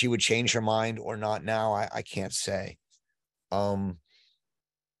whether she would change her mind or not now, I can't say.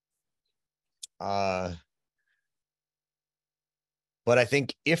 But I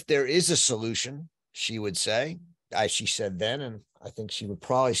think if there is a solution, she would say, as she said then, and I think she would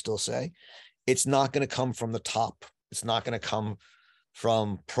probably still say, it's not going to come from the top. It's not going to come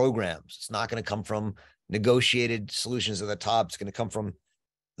from programs. It's not going to come from negotiated solutions at the top. It's going to come from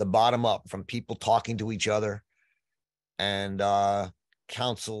the bottom up, from people talking to each other, and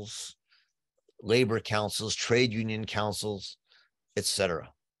councils, labor councils, trade union councils,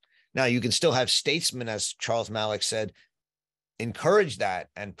 etc. Now, you can still have statesmen, as Charles Malik said, encourage that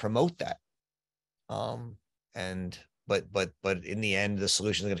and promote that. But in the end, the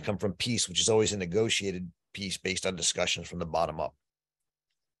solution is going to come from peace, which is always a negotiated peace based on discussions from the bottom up.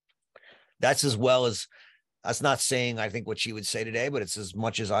 That's not saying I think what she would say today, but it's as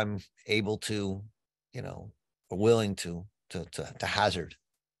much as I'm able to, or willing to hazard.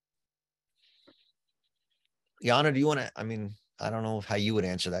 Yana, do you want to, I don't know how you would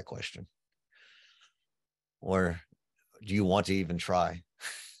answer that question. Or do you want to even try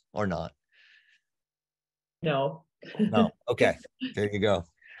or not? No. No. Okay. There you go.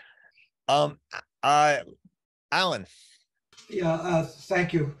 Alan. Yeah,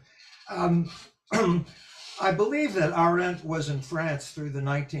 thank you. I believe that Arendt was in France through the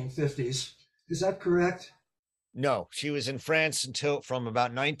 1950s. Is that correct? No, she was in France from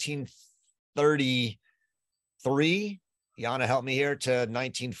about 1933. Yana, help me here, to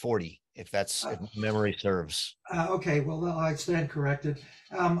 1940, if memory serves. Okay, well, I stand corrected.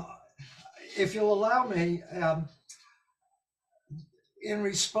 If you'll allow me, in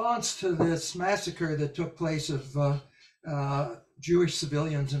response to this massacre that took place of Jewish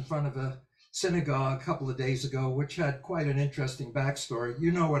civilians in front of a synagogue a couple of days ago, which had quite an interesting backstory.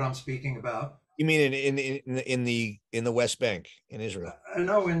 You know what I'm speaking about. You mean in the West Bank in Israel?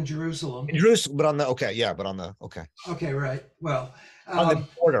 No, in Jerusalem. In Jerusalem, but on the okay. Okay, right. Well, on the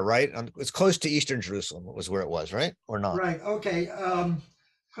border, right? It's close to Eastern Jerusalem. Was where it was, right, or not? Right. Okay.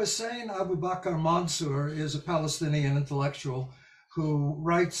 Hussein Abu Bakr Mansour is a Palestinian intellectual who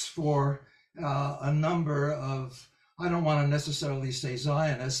writes for a number of, I don't want to necessarily say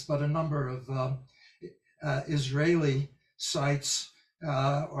Zionists, but a number of Israeli sites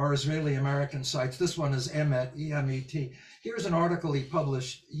or Israeli American sites. This one is Emet, E-M-E-T. Here's an article he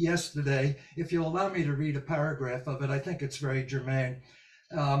published yesterday. If you'll allow me to read a paragraph of it, I think it's very germane.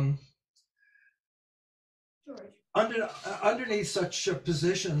 Underneath such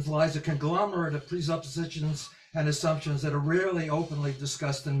positions lies a conglomerate of presuppositions and assumptions that are rarely openly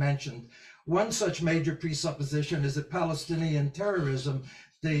discussed and mentioned. One such major presupposition is that Palestinian terrorism,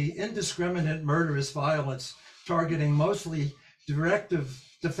 the indiscriminate murderous violence targeting mostly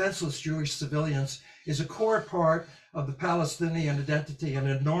defenseless Jewish civilians, is a core part of the Palestinian identity and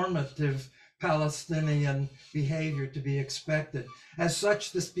a normative Palestinian behavior to be expected. As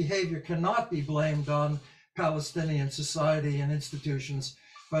such, this behavior cannot be blamed on Palestinian society and institutions,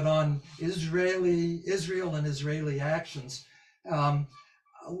 but on Israel and Israeli actions.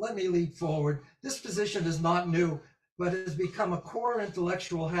 Let me lead forward. This position is not new, but has become a core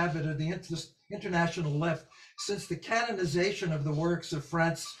intellectual habit of the international left since the canonization of the works of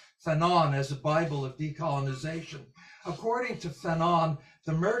Frantz Fanon as a Bible of decolonization. According to Fanon,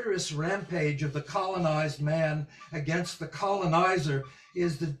 the murderous rampage of the colonized man against the colonizer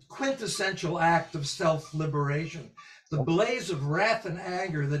is the quintessential act of self-liberation. The blaze of wrath and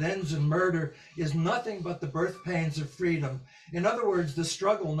anger that ends in murder is nothing but the birth pains of freedom. In other words, the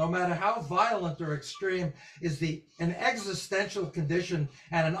struggle, no matter how violent or extreme, is an existential condition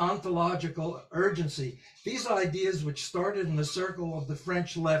and an ontological urgency. These ideas, which started in the circle of the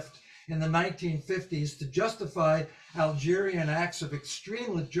French left in the 1950s to justify Algerian acts of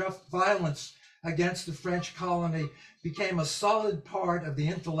extremely violence against the French colony, became a solid part of the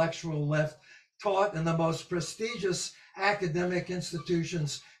intellectual left, taught in the most prestigious academic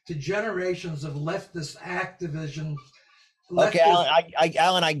institutions to generations of leftist activism. Okay,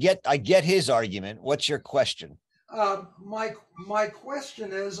 Alan, I get his argument. What's your question? My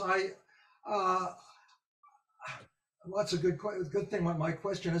question is, that's a good thing. What my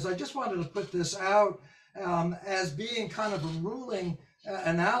question is, I just wanted to put this out as being kind of a ruling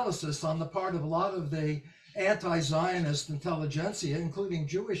analysis on the part of a lot of the anti-Zionist intelligentsia, including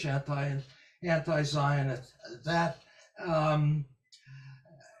Jewish anti-Zionist, that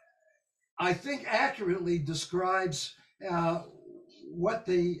I think accurately describes what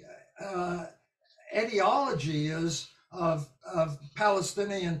the etiology is of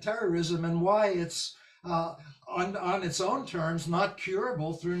Palestinian terrorism and why it's on its own terms not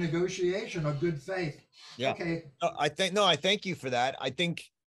curable through negotiation or good faith. Yeah. Okay. I thank you for that. I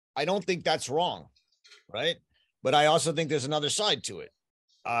don't think that's wrong, right? But I also think there's another side to it,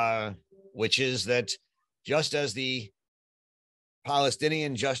 which is that just as the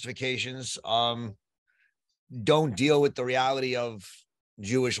Palestinian justifications don't deal with the reality of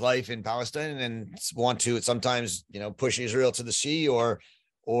Jewish life in Palestine and want to sometimes, push Israel to the sea or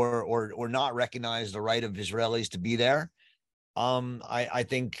not recognize the right of Israelis to be there. I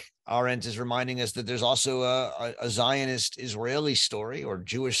think Arendt is reminding us that there's also a Zionist Israeli story or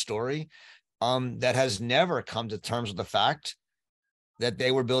Jewish story that has never come to terms with the fact that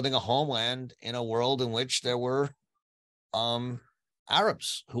they were building a homeland in a world in which there were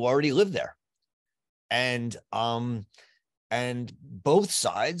Arabs who already lived there. And both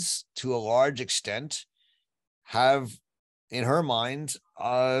sides, to a large extent, have, in her mind,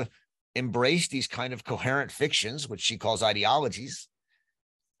 embraced these kind of coherent fictions, which she calls ideologies,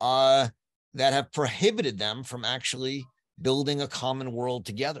 that have prohibited them from actually building a common world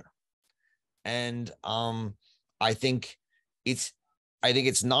together. And I think it's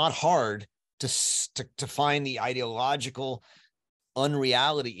not hard to find the ideological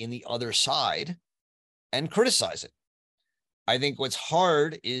unreality in the other side and criticize it. I think what's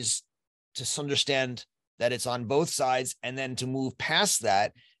hard is to understand that it's on both sides and then to move past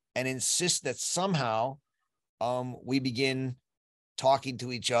that and insist that somehow we begin talking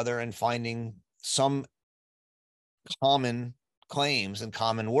to each other and finding some common claims and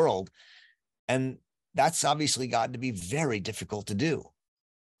common world. And that's obviously gotten to be very difficult to do.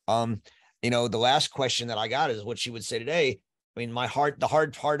 The last question that I got is what she would say today. I mean, the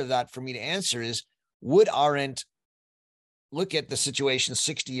hard part of that for me to answer is, would Arendt look at the situation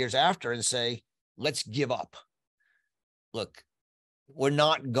 60 years after and say, let's give up? Look, we're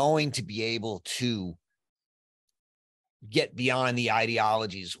not going to be able to get beyond the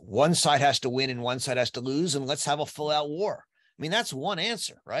ideologies. One side has to win and one side has to lose, and let's have a full-out war. I mean, that's one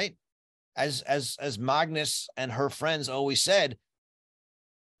answer, right? As Magnes and her friends always said,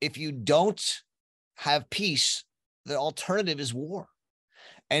 if you don't have peace, the alternative is war.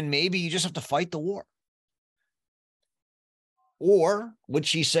 And maybe you just have to fight the war. Or would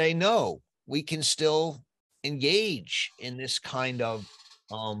she say, no, we can still engage in this kind of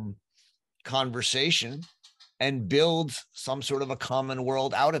conversation and build some sort of a common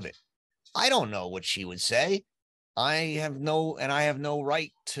world out of it? I don't know what she would say. I have no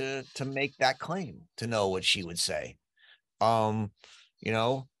right to make that claim, to know what she would say.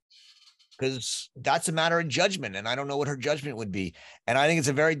 Because that's a matter of judgment, and I don't know what her judgment would be. And I think it's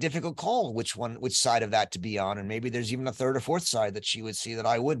a very difficult call which side of that to be on. And maybe there's even a third or fourth side that she would see that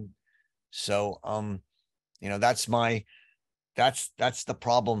I wouldn't. So, that's the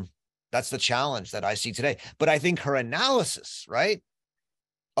problem. That's the challenge that I see today. But I think her analysis, right,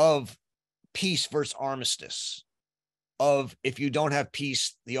 of peace versus armistice, of if you don't have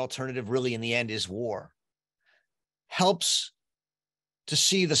peace, the alternative really in the end is war, helps to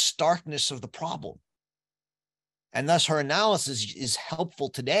see the starkness of the problem. And thus her analysis is helpful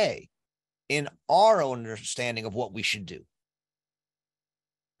today in our own understanding of what we should do.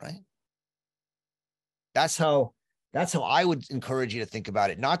 Right? That's how I would encourage you to think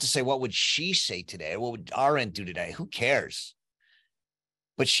about it. Not to say, what would she say today? What would Arendt do today? Who cares?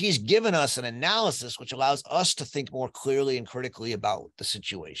 But she's given us an analysis which allows us to think more clearly and critically about the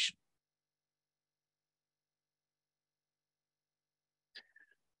situation.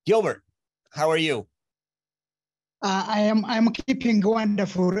 Gilbert, how are you? I'm keeping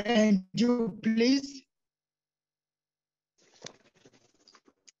wonderful. And you, please.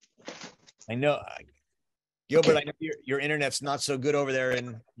 I know, Gilbert. I know your internet's not so good over there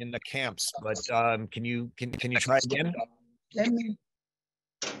in the camps, but can you try again? Let me.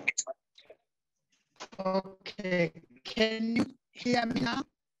 Okay. Can you hear me now?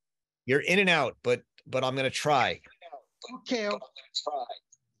 You're in and out, but I'm going to try. Okay.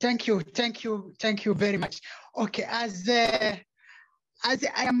 Thank you very much. Okay, as I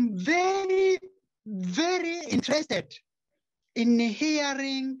am very interested in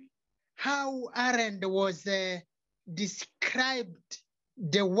hearing how Arendt was described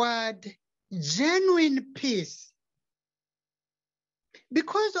the word genuine peace,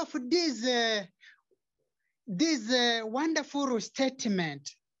 because of this wonderful statement.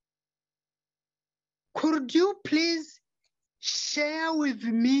 Could you please share with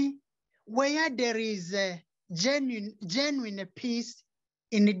me where there is a genuine peace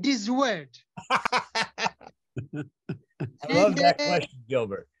in this world? I love that question,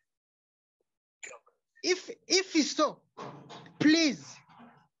 Gilbert. If so, please,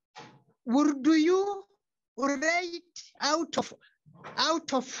 would you rate out of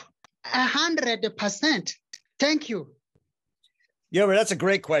 100%? Thank you. Gilbert, that's a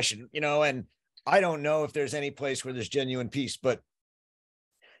great question. And I don't know if there's any place where there's genuine peace, but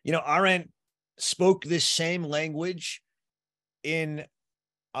Arendt spoke this same language in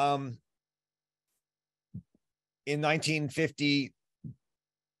 1950,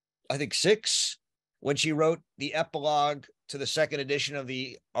 I think 6, when she wrote the epilogue to the second edition of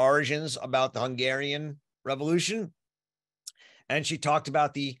the Origins about the Hungarian Revolution, and she talked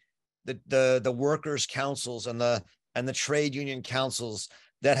about the workers' councils and the trade union councils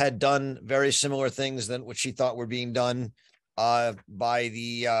that had done very similar things than what she thought were being done by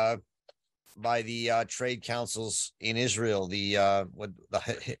the trade councils in Israel. What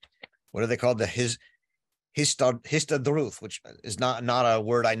are they called? The histadruth, which is not a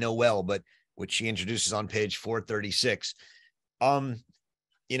word I know well, but which she introduces on page 436.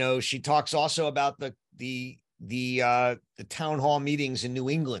 She talks also about the town hall meetings in New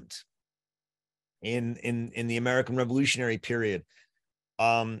England in the American Revolutionary period,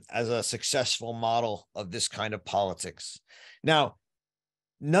 as a successful model of this kind of politics. Now,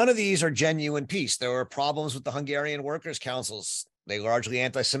 none of these are genuine peace. There were problems with the Hungarian workers' councils. They were largely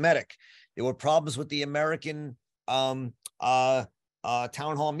anti-Semitic. There were problems with the American town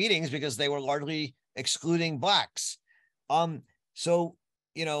hall meetings because they were largely excluding blacks. So,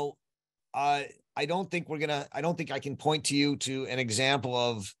 I don't think I can point to you to an example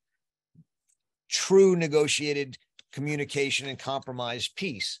of true negotiated communication and compromise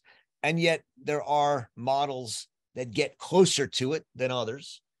peace. And yet there are models that get closer to it than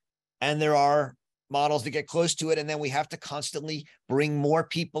others. And there are models that get close to it. And then we have to constantly bring more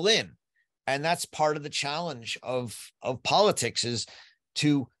people in. And that's part of the challenge of politics, is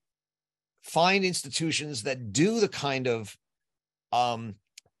to find institutions that do the kind of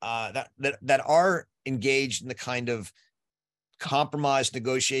that are engaged in the kind of compromise,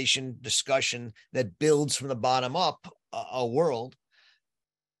 negotiation, discussion that builds from the bottom up a world.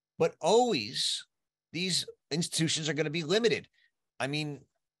 But always these institutions are going to be limited. I mean,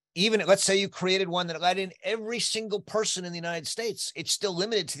 even let's say you created one that let in every single person in the United States, it's still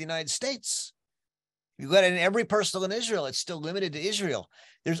limited to the United States. You let in every person in Israel, it's still limited to Israel.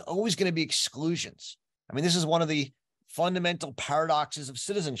 There's always going to be exclusions. I mean, this is one of the fundamental paradoxes of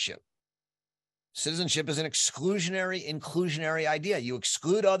citizenship. Citizenship is an exclusionary, inclusionary idea. You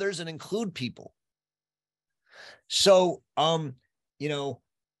exclude others and include people. So,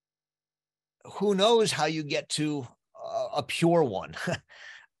 who knows how you get to a pure one?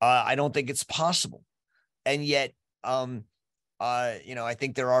 I don't think it's possible. And yet, I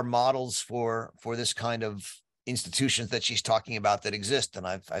think there are models for this kind of institutions that she's talking about that exist, and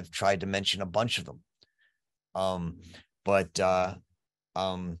I've tried to mention a bunch of them. I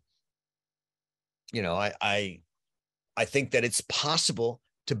think that it's possible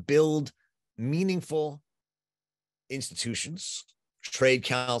to build meaningful institutions, trade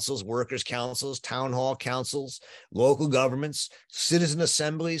councils, workers' councils, town hall councils, local governments, citizen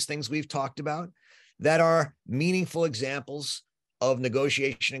assemblies, things we've talked about, that are meaningful examples of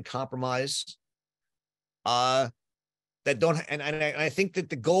negotiation and compromise. I think that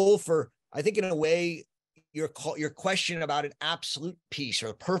the goal I think in a way, your question about an absolute peace or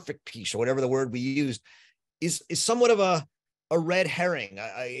a perfect peace or whatever the word we used is somewhat of a red herring.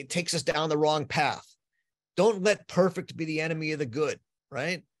 It takes us down the wrong path. Don't let perfect be the enemy of the good,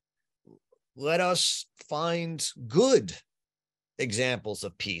 right? Let us find good examples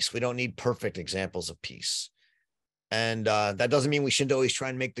of peace. We don't need perfect examples of peace. And that doesn't mean we shouldn't always try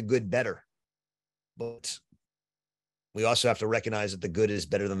and make the good better. But we also have to recognize that the good is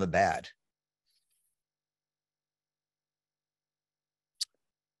better than the bad.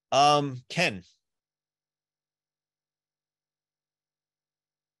 Ken.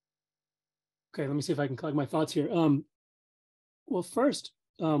 Okay, let me see if I can collect my thoughts here. Well, first,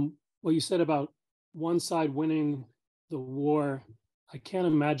 what you said about one side winning the war, I can't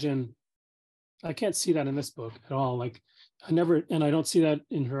see that in this book at all. Like, and I don't see that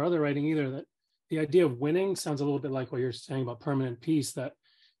in her other writing either, that the idea of winning sounds a little bit like what you're saying about permanent peace, that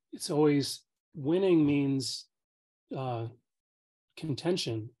it's always winning means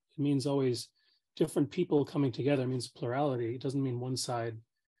contention. It means always different people coming together. It means plurality. It doesn't mean one side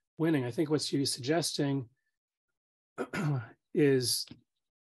winning. I think what she's suggesting is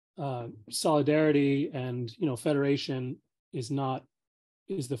solidarity and federation is the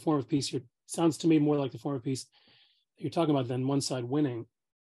form of peace. Sounds to me more like the form of peace that you're talking about than one side winning.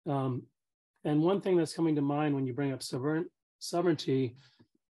 And one thing that's coming to mind when you bring up sovereignty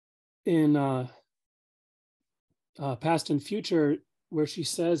in Past and Future, where she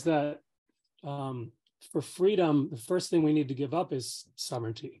says that for freedom, the first thing we need to give up is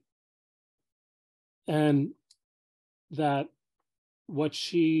sovereignty. And that what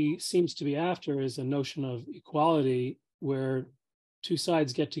she seems to be after is a notion of equality where two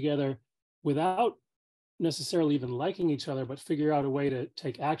sides get together without necessarily even liking each other, but figure out a way to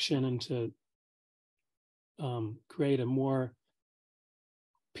take action and to create a more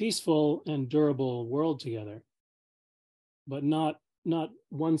peaceful and durable world together, but not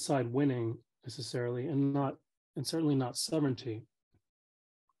one side winning necessarily, and certainly not sovereignty.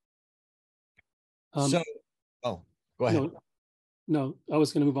 Go ahead. No, I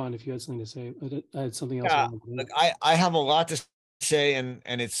was going to move on if you had something to say. I had something else. Yeah, look, I have a lot to say, and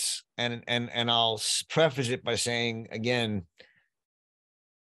I'll preface it by saying again,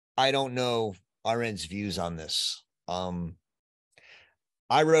 I don't know Arendt's views on this.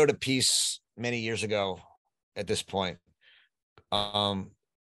 I wrote a piece many years ago at this point. I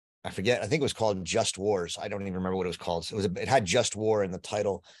forget, I think it was called Just Wars. I don't even remember what it was called. It had Just War in the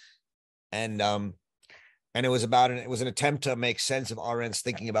title. And it was an attempt to make sense of Arendt's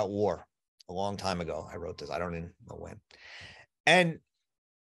thinking about war a long time ago. I wrote this, I don't even know when. And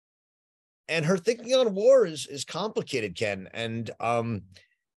her thinking on war is complicated, Ken. And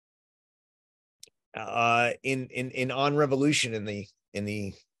in On Revolution, in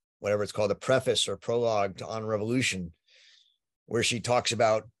the whatever it's called, the preface or prologue to On Revolution, where she talks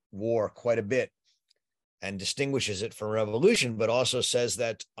about war quite a bit and distinguishes it from revolution, but also says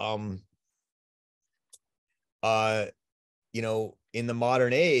that in the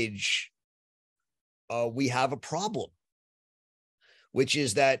modern age, we have a problem, which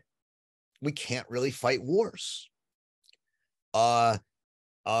is that we can't really fight wars.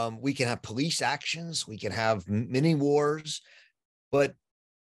 We can have police actions, we can have mini wars, but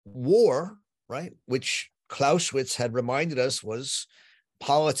war, right, which Clausewitz had reminded us was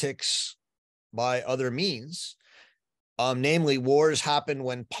politics by other means, namely wars happen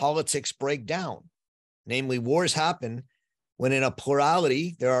when politics break down. Namely, wars happen when in a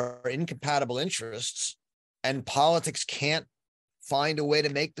plurality there are incompatible interests and politics can't find a way to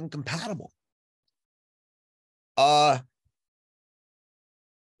make them compatible.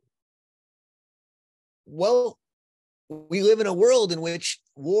 Well, we live in a world in which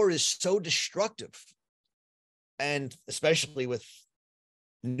war is so destructive, and especially with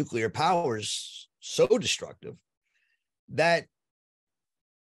nuclear powers, so destructive that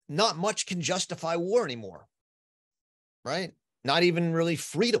not much can justify war anymore, right? Not even really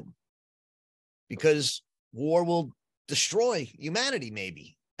freedom, because war will destroy humanity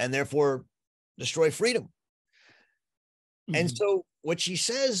maybe, and therefore destroy freedom. Mm-hmm. And so what she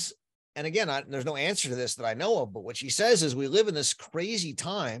says, and again, there's no answer to this that I know of, but what she says is we live in this crazy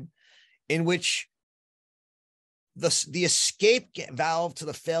time in which the escape valve to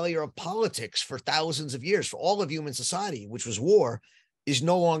the failure of politics for thousands of years, for all of human society, which was war, is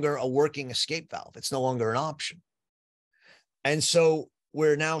no longer a working escape valve. It's no longer an option. And so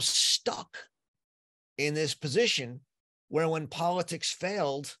we're now stuck in this position where when politics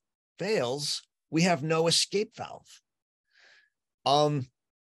fails, we have no escape valve.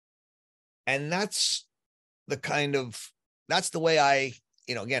 And that's the way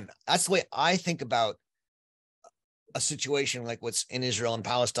I think about a situation like what's in Israel and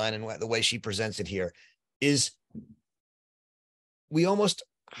Palestine, and the way she presents it here is we almost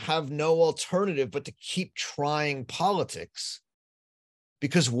have no alternative but to keep trying politics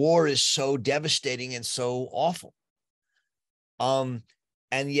because war is so devastating and so awful. And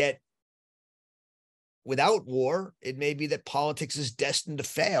yet without war, it may be that politics is destined to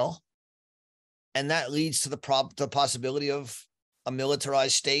fail. And that leads to the possibility of a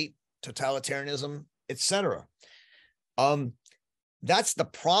militarized state, totalitarianism, etc. That's the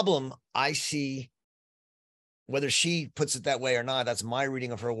problem I see. Whether she puts it that way or not, that's my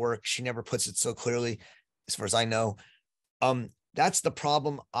reading of her work. She never puts it so clearly, as far as I know. That's the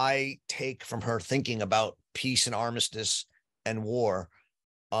problem I take from her thinking about peace and armistice and war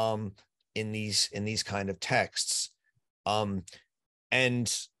in these kind of texts. And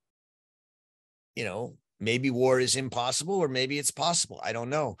maybe war is impossible, or maybe it's possible. I don't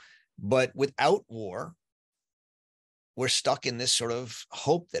know. But without war, we're stuck in this sort of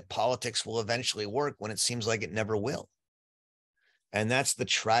hope that politics will eventually work when it seems like it never will. And that's the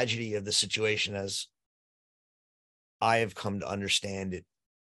tragedy of the situation as I have come to understand it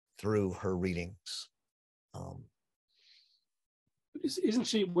through her readings. Isn't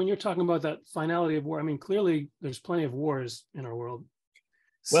she, when you're talking about that finality of war, I mean, clearly there's plenty of wars in our world.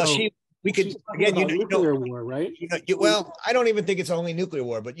 Well, so we could, again, nuclear war, right? Well, I don't even think it's only nuclear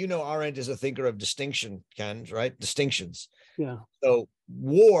war, but Arendt is a thinker of distinction, Ken, right? Distinctions. Yeah. So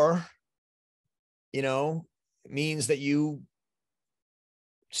war, means that you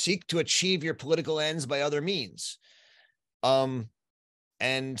seek to achieve your political ends by other means. And,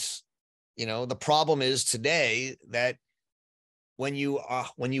 the problem is today that if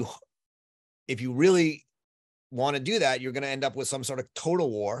you really want to do that, you're going to end up with some sort of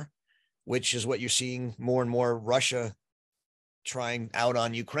total war, which is what you're seeing more and more Russia trying out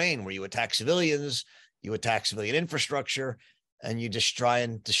on Ukraine, where you attack civilians, you attack civilian infrastructure, and you just try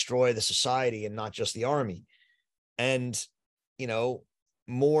and destroy the society and not just the army. And,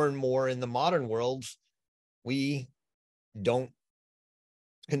 more and more in the modern world, we don't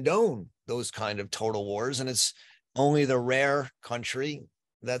condone those kind of total wars. And it's only the rare country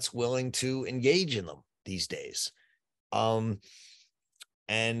that's willing to engage in them these days. And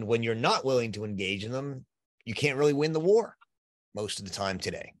when you're not willing to engage in them, you can't really win the war most of the time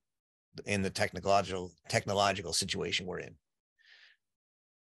today in the technological situation we're in.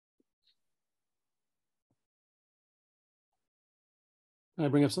 Can I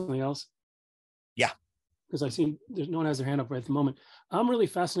bring up something else? Yeah. Because I see no one has their hand up right at the moment. I'm really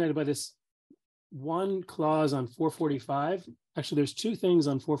fascinated by this one clause on 445. Actually, there's two things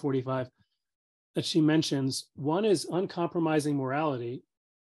on 445 that she mentions. One is uncompromising morality,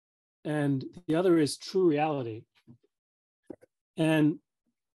 and the other is true reality. And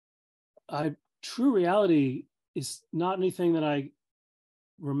true reality is not anything that I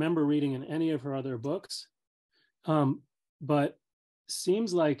remember reading in any of her other books, but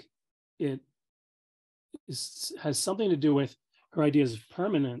seems like it has something to do with her ideas of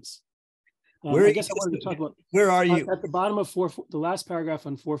permanence. I guess I wanted to talk about. Where are you? At the bottom of the last paragraph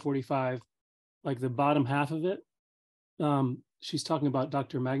on 445, like the bottom half of it, she's talking about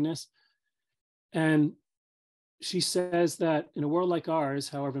Dr. Magnes. And she says that in a world like ours,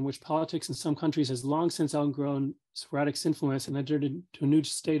 however, in which politics in some countries has long since outgrown sporadic influence and entered into a new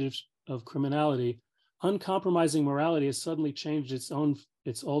state of criminality, uncompromising morality has suddenly changed its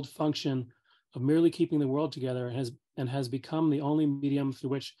old function of merely keeping the world together and has become the only medium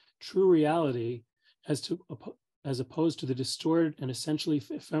through which true reality, as opposed to the distorted and essentially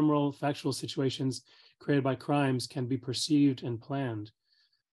ephemeral factual situations created by crimes, can be perceived and planned.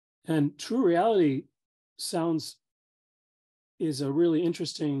 And true reality is a really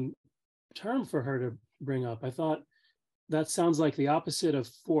interesting term for her to bring up. I thought that sounds like the opposite of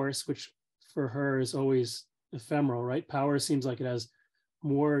force, which for her is always ephemeral, right? Power seems like it has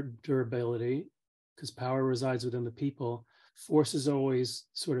more durability because power resides within the people. Force is always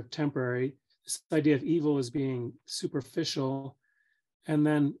sort of temporary. This idea of evil as being superficial, and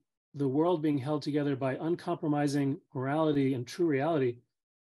then the world being held together by uncompromising morality and true reality,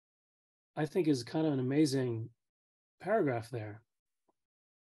 I think is kind of an amazing paragraph there.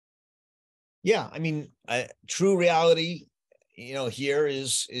 Yeah, I mean, true reality, here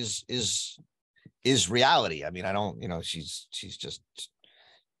is reality. I mean, I don't, she's just,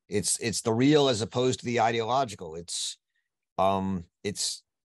 it's the real as opposed to the ideological. It's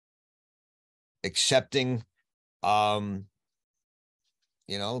accepting, the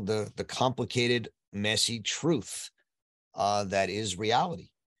complicated, messy truth that is reality.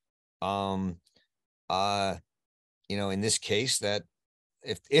 In this case, that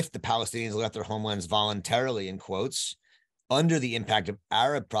if the Palestinians left their homelands voluntarily, in quotes, under the impact of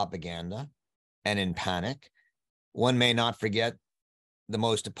Arab propaganda and in panic, one may not forget the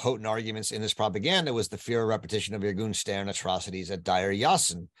most potent arguments in this propaganda was the fear of repetition of Irgun Stern atrocities at Deir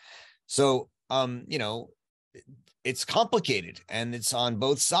Yassin. So, it's complicated and it's on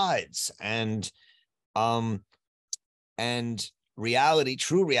both sides. And, And reality,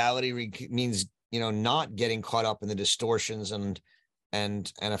 true reality means, not getting caught up in the distortions and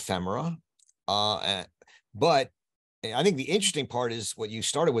ephemera. But I think the interesting part is what you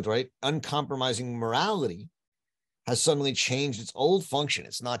started with, right? Uncompromising morality has suddenly changed its old function.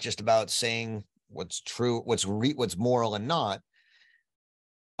 It's not just about saying what's true, what's moral and not.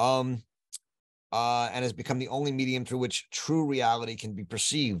 And has become the only medium through which true reality can be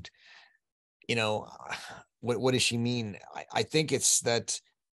perceived. What does she mean? I think it's that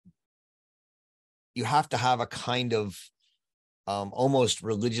you have to have a kind of almost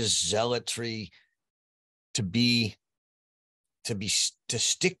religious zealotry to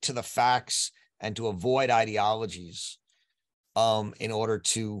stick to the facts and to avoid ideologies in order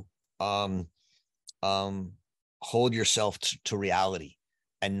to hold yourself to reality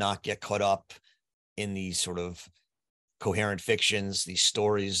and not get caught up in these sort of coherent fictions, these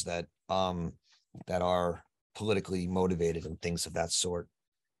stories that are politically motivated and things of that sort.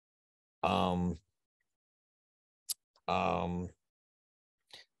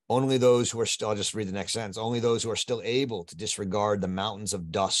 Only those who are still, I'll just read the next sentence, only those who are still able to disregard the mountains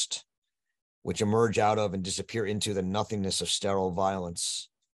of dust which emerge out of and disappear into the nothingness of sterile violence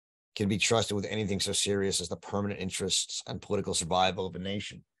can be trusted with anything so serious as the permanent interests and political survival of a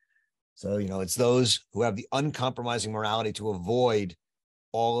nation. So, it's those who have the uncompromising morality to avoid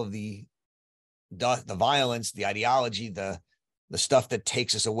all of the violence, the ideology, the stuff that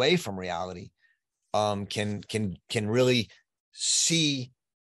takes us away from reality, can really see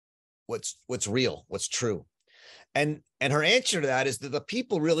what's real, what's true. And her answer to that is that the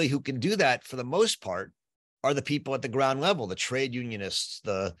people really who can do that for the most part are the people at the ground level, the trade unionists,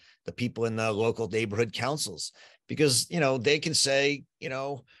 the people in the local neighborhood councils, because, they can say,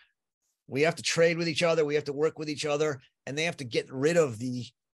 we have to trade with each other, we have to work with each other, and they have to get rid of the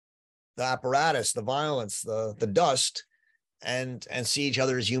apparatus, the violence, the dust, and see each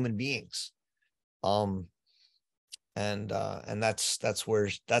other as human beings. And that's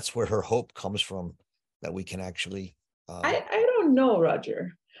where her hope comes from, that we can actually. I don't know,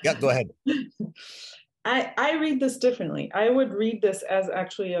 Roger. Yeah, go ahead. I read this differently. I would read this as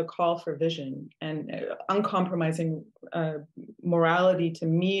actually a call for vision, and uncompromising morality to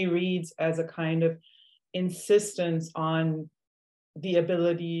me reads as a kind of insistence on the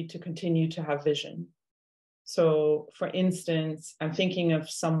ability to continue to have vision. So, for instance, I'm thinking of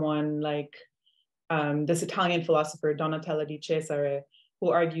someone like this Italian philosopher, Donatella di Cesare, who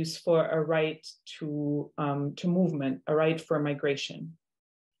argues for a right to movement, a right for migration.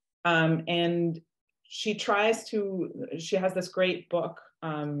 And she has this great book,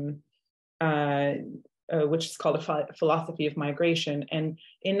 which is called A Philosophy of Migration. And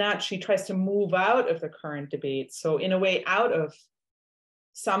in that, she tries to move out of the current debate. So in a way, out of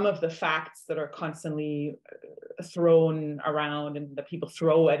some of the facts that are constantly thrown around and that people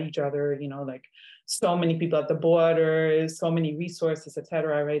throw at each other, like so many people at the borders, so many resources, et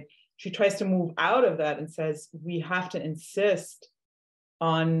cetera, right? She tries to move out of that and says, we have to insist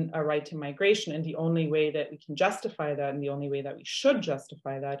on a right to migration. And the only way that we can justify that, and the only way that we should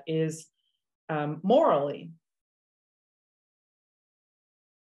justify that, is morally.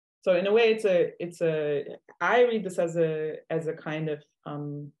 So in a way, I read this as a kind of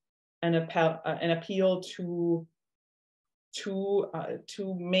an appeal to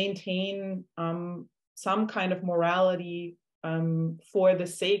maintain some kind of morality for the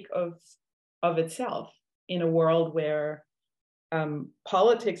sake of itself in a world where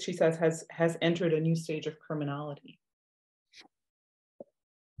politics, she says, has entered a new stage of criminality.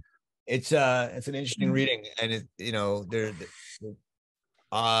 It's an interesting reading, and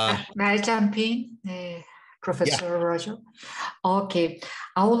may I jump in, Professor Roger? Okay,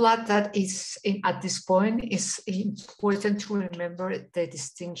 I would like that at this point it's important to remember the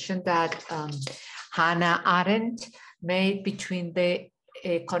distinction that Hannah Arendt made between the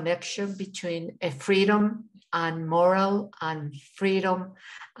connection between freedom and moral, and freedom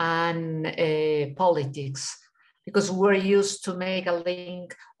and politics, because we're used to make a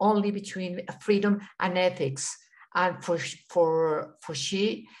link only between freedom and ethics. And for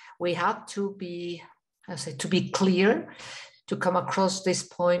she, we have to be, to be clear, to come across this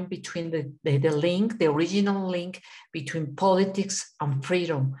point between the link, the original link between politics and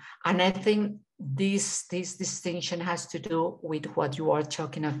freedom. And I think this distinction has to do with what you are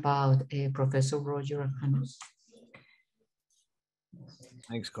talking about, Professor Roger and Hannah.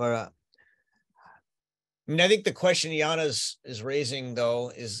 Thanks, Clara. I mean, I think the question Yana is raising,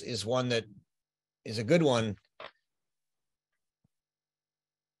 though, is one that is a good one.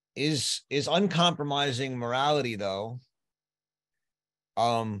 Is uncompromising morality, though,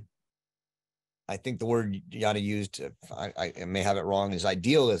 I think the word Jana used, I may have it wrong, is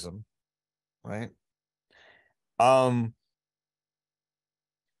idealism, right? And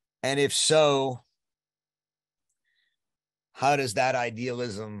if so, how does that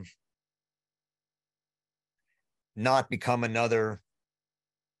idealism not become another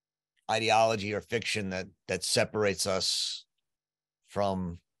ideology or fiction that separates us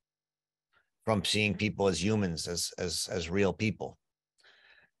from seeing people as humans, as real people?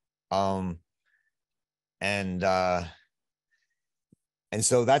 And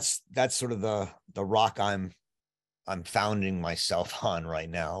so that's sort of the rock I'm founding myself on right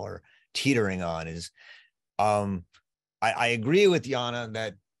now, or teetering on, is I agree with Jana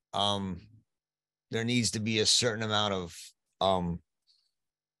that there needs to be a certain amount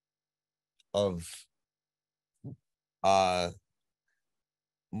of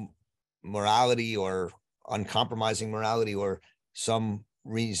morality, or uncompromising morality, or some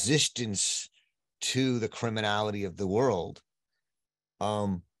resistance to the criminality of the world.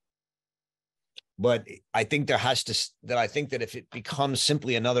 But I think I think that if it becomes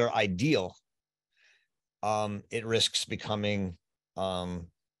simply another ideal, it risks becoming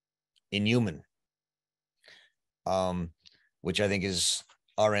inhuman, which I think is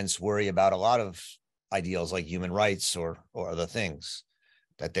Arendt's worry about a lot of ideals like human rights or other things,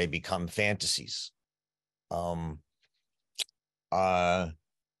 that they become fantasies. And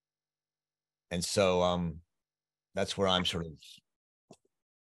so that's where I'm sort of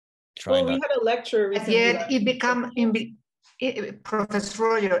trying. Well, we had a lecture recently. Yeah, it become Professor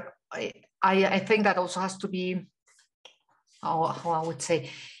Roger. I think that also has to be, how I would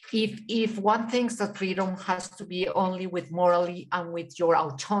say, if one thinks that freedom has to be only with morally and with your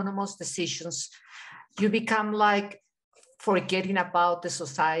autonomous decisions, you become like forgetting about the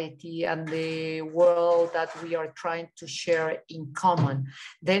society and the world that we are trying to share in common.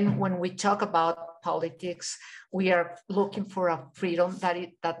 Then when we talk about politics, we are looking for a freedom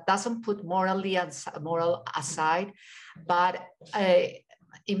that doesn't put moral aside, but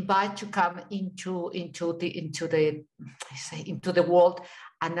invite to come into the world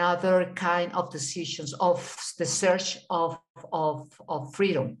another kind of decisions, of the search of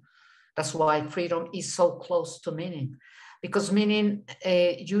freedom. That's why freedom is so close to meaning, because meaning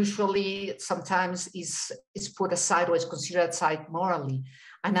usually sometimes is put aside or is considered aside morally.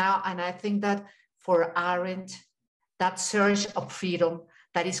 And I think that for Arendt, that search of freedom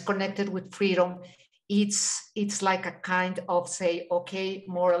that is connected with freedom, it's like a kind of say, okay,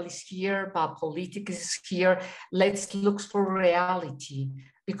 moral is here, but politics is here. Let's look for reality.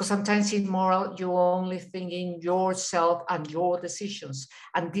 Because sometimes in moral, you only think in yourself and your decisions.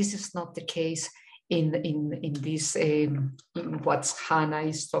 And this is not the case in this, in what Hannah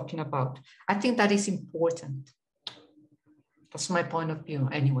is talking about. I think that is important. That's my point of view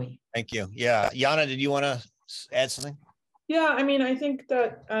anyway. Thank you. Yeah. Jana, did you want to add something? Yeah, I mean, I think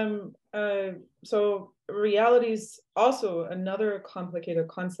that, so reality is also another complicated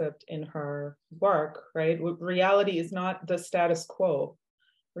concept in her work, right? Reality is not the status quo.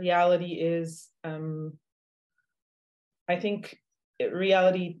 Reality is, I think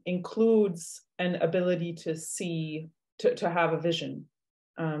reality includes an ability to see, to have a vision.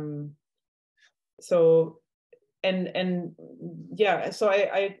 So, and yeah, so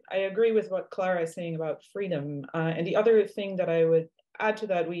I agree with what Clara is saying about freedom. And the other thing that I would add to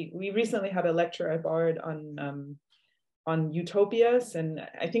that, we recently had a lecture I borrowed on utopias, and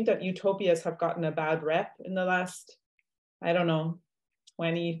I think that utopias have gotten a bad rep in the last, I don't know,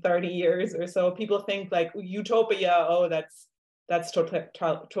 20, 30 years or so. People think like utopia, oh, that's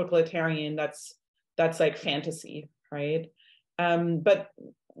totalitarian, that's like fantasy, right? But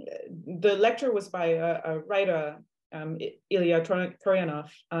the lecture was by a writer, Ilya Troyanov,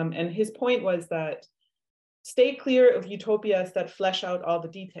 and his point was that stay clear of utopias that flesh out all the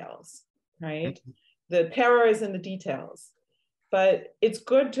details, right? The terror is in the details, but it's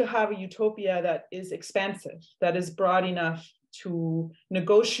good to have a utopia that is expansive, that is broad enough to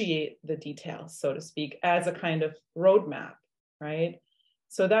negotiate the details, so to speak, as a kind of roadmap, right?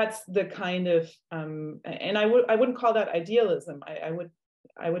 So that's the kind of, and I wouldn't call that idealism.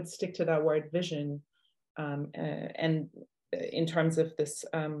 I would stick to that word vision, and in terms of this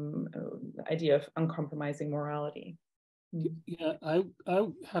idea of uncompromising morality. Yeah, I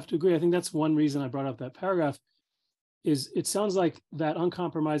have to agree. I think that's one reason I brought up that paragraph, is it sounds like that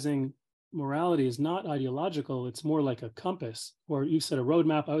uncompromising morality is not ideological. It's more like a compass, or you said a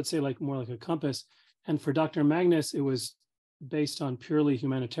roadmap. I would say like more like a compass. And for Dr. Magnes, it was based on purely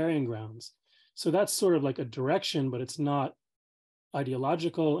humanitarian grounds. So that's sort of like a direction, but it's not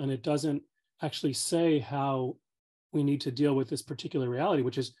ideological, and it doesn't actually say how we need to deal with this particular reality,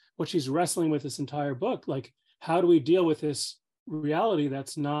 which is what she's wrestling with this entire book. Like, how do we deal with this reality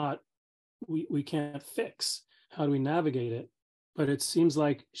that's not, we can't fix? How do we navigate it? But it seems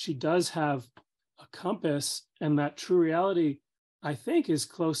like she does have a compass, and that true reality, I think, is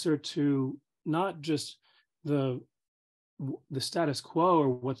closer to not just the status quo or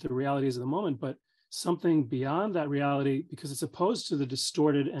what the reality is at the moment, but something beyond that reality, because it's opposed to the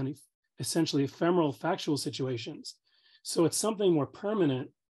distorted and essentially ephemeral factual situations. So it's something more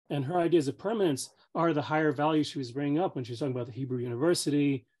permanent, and her ideas of permanence are the higher values she was bringing up when she was talking about the Hebrew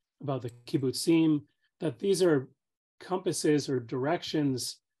University, about the kibbutzim, that these are compasses or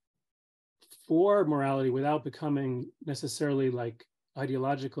directions for morality without becoming necessarily like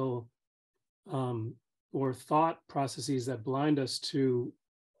ideological or thought processes that blind us to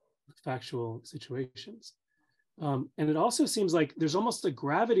factual situations. And it also seems like there's almost a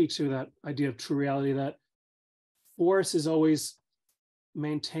gravity to that idea of true reality, that force is always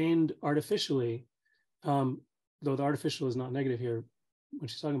maintained artificially, though the artificial is not negative here when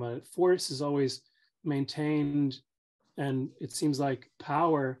she's talking about it. Force is always maintained, and it seems like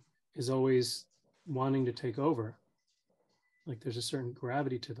power is always wanting to take over. Like there's a certain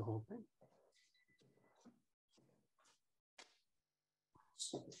gravity to the whole thing.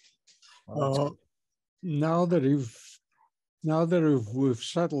 Now that we've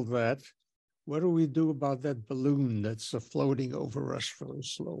settled that, what do we do about that balloon that's floating over us very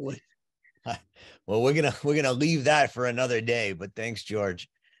slowly? Well, we're gonna leave that for another day. But thanks, George.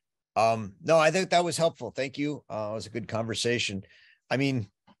 No, I think that was helpful. Thank you. It was a good conversation. I mean,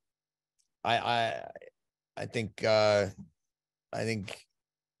 I think the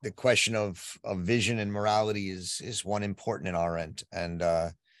question of vision and morality is one important in Arendt, and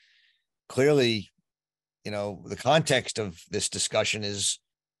clearly, the context of this discussion is,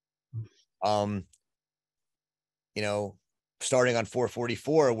 starting on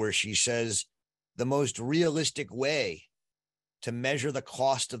 444, where she says the most realistic way to measure the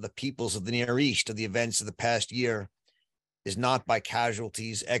cost of the peoples of the Near East of the events of the past year is not by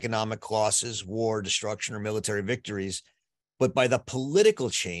casualties, economic losses, war, destruction, or military victories, but by the political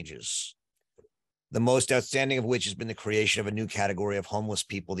changes, the most outstanding of which has been the creation of a new category of homeless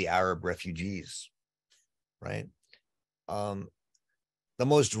people, the Arab refugees, right? The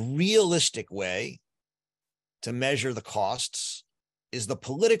most realistic way to measure the costs is the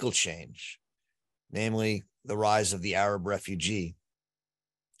political change, namely the rise of the Arab refugee.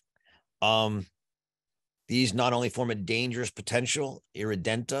 These not only form a dangerous potential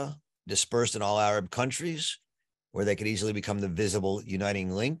irredenta dispersed in all Arab countries, where they could easily become the visible uniting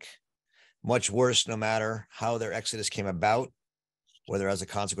link. Much worse, no matter how their exodus came about, whether as a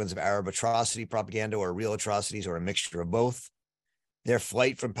consequence of Arab atrocity propaganda or real atrocities or a mixture of both. Their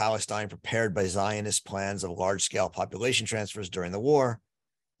flight from Palestine, prepared by Zionist plans of large-scale population transfers during the war,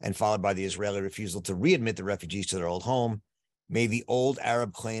 and followed by the Israeli refusal to readmit the refugees to their old home, made the old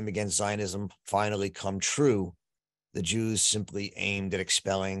Arab claim against Zionism finally come true. The Jews simply aimed at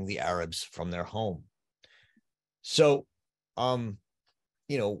expelling the Arabs from their home. So, there's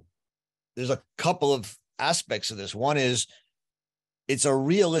a couple of aspects of this. One is it's a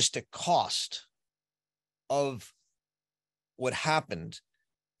realistic cost of what happened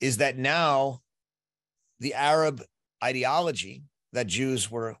is that now the Arab ideology that Jews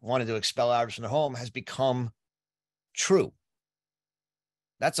wanted to expel Arabs from their home has become true.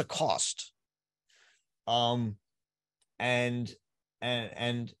 That's a cost. And to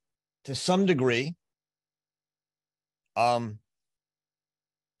some degree, I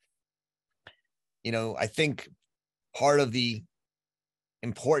think part of the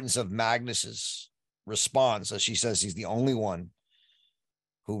importance of Magnes's response, as she says, he's the only one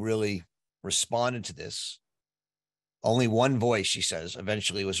who really responded to this. Only one voice, she says,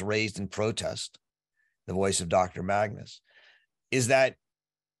 eventually was raised in protest, the voice of Dr. Magnes, is that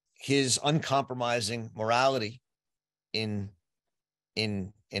his uncompromising morality in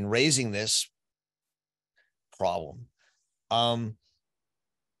raising this problem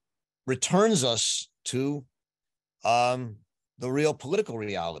returns us to the real political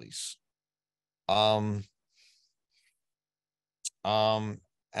realities, and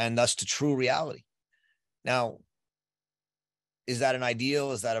thus to true reality. Now, is that an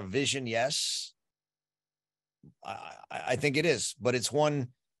ideal? Is that a vision? Yes, I think it is, but it's one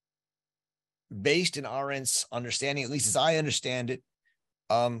based in Arendt's understanding, at least as I understand it,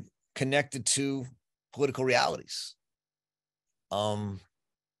 connected to political realities,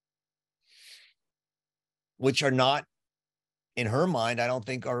 which are not, in her mind, I don't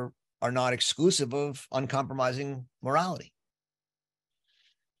think are not exclusive of uncompromising morality.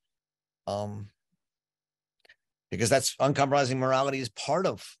 because that's uncompromising morality is part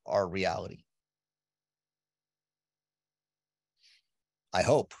of our reality. I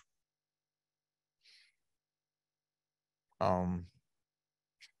hope. In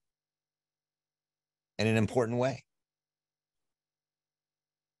an important way.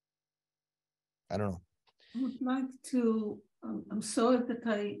 I don't know. I would like to, I'm sorry that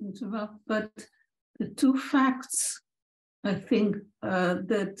I interrupt, but the two facts I think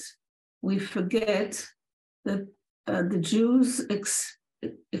that we forget, that the Jews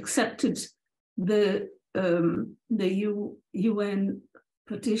accepted the UN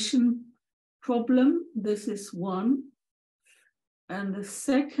petition problem. This is one. And the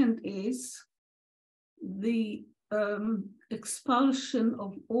second is the expulsion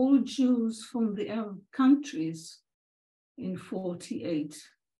of all Jews from the Arab countries in 1948.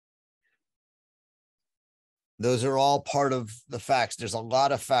 Those are all part of the facts. There's a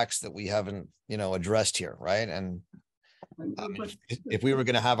lot of facts that we haven't, addressed here, right? And if we were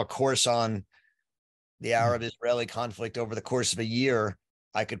going to have a course on the Arab-Israeli conflict over the course of a year,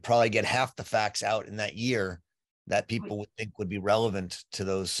 I could probably get half the facts out in that year that people would think would be relevant to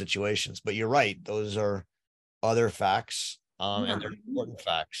those situations. But you're right; those are other facts, and they're important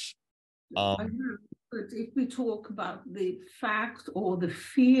facts. I know, but if we talk about the fact or the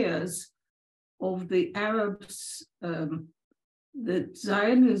fears of the Arabs, that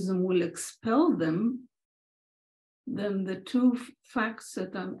Zionism will expel them, then the two facts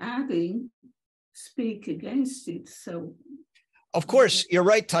that I'm adding speak against it. So, of course, you're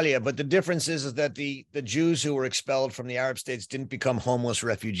right, Talia. But the difference is that the Jews who were expelled from the Arab states didn't become homeless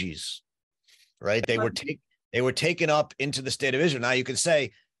refugees, right? They were taken up into the state of Israel. Now you could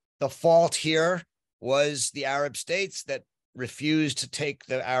say the fault here was the Arab states that refused to take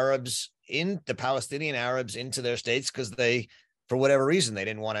the Palestinian Arabs into their states because they, for whatever reason, they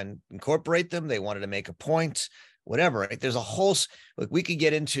didn't want to incorporate them. They wanted to make a point, whatever. Right? There's a whole, we could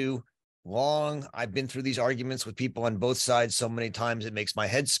get into I've been through these arguments with people on both sides so many times, it makes my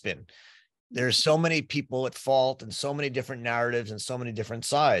head spin. There's so many people at fault and so many different narratives and so many different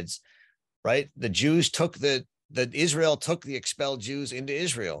sides, right? The Jews Israel took the expelled Jews into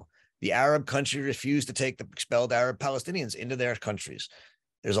Israel. The Arab country refused to take the expelled Arab Palestinians into their countries.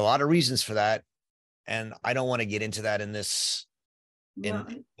 There's a lot of reasons for that. And I don't want to get into that in this.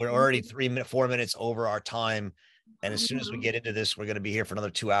 We're already 4 minutes over our time. And as soon as we get into this, we're going to be here for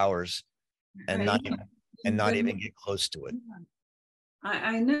another 2 hours and not even get close to it.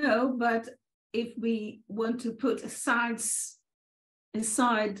 I know, but if we want to put aside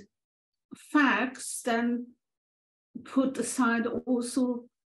facts, then put aside also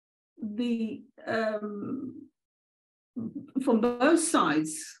the from both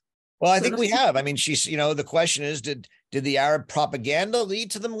sides. Well, I think we have. I mean, she's, the question is, did the Arab propaganda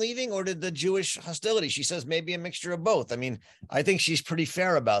lead to them leaving, or did the Jewish hostility? She says maybe a mixture of both. I mean, I think she's pretty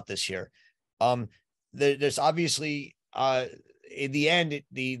fair about this here. There's obviously, in the end,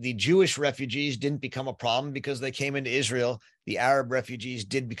 the Jewish refugees didn't become a problem because they came into Israel. The Arab refugees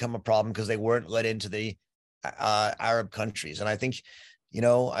did become a problem because they weren't let into the Arab countries. And I think,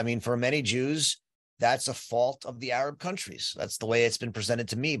 for many Jews, that's a fault of the Arab countries. That's the way it's been presented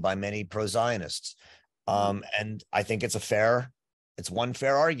to me by many pro-Zionists. And I think it's one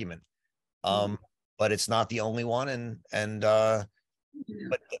fair argument. But it's not the only one.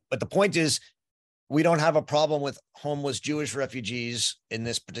 But the point is, we don't have a problem with homeless Jewish refugees in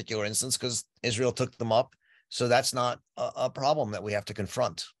this particular instance because Israel took them up. So that's not a problem that we have to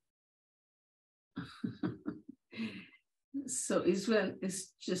confront. So Israel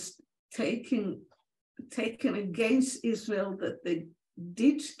is just taken against Israel that they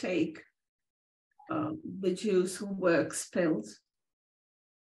did take the Jews who were expelled.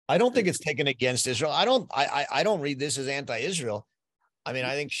 I don't think it's taken against Israel. I don't read this as anti-Israel. I mean,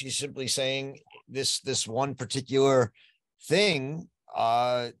 I think she's simply saying this one particular thing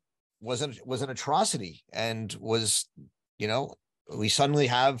was an atrocity and was, we suddenly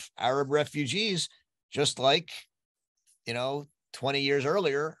have Arab refugees, just like, 20 years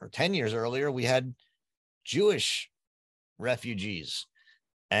earlier or 10 years earlier, we had Jewish refugees.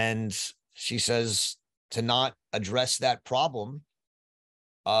 And she says to not address that problem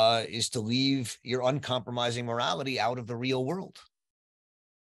is to leave your uncompromising morality out of the real world.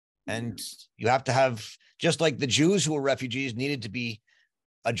 And you have to have, just like the Jews who were refugees needed to be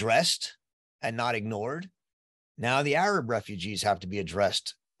addressed and not ignored, now the Arab refugees have to be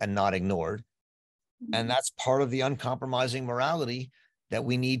addressed and not ignored. And that's part of the uncompromising morality that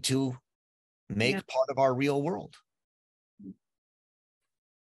we need to make part of our real world.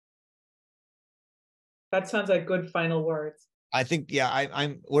 That sounds like good final words. I think, yeah,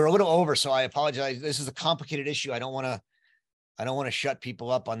 we're a little over, so I apologize. This is a complicated issue. I don't want to shut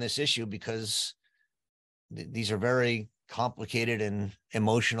people up on this issue because these are very complicated and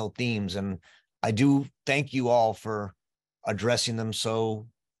emotional themes. And I do thank you all for addressing them so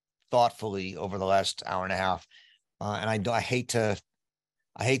thoughtfully over the last hour and a half. And I hate to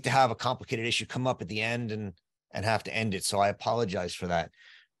have a complicated issue come up at the end and have to end it. So I apologize for that.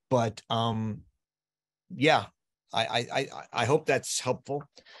 But yeah, I hope that's helpful.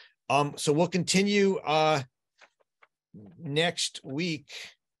 So we'll continue next week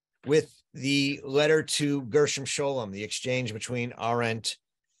with the letter to Gershom Scholem, the exchange between Arendt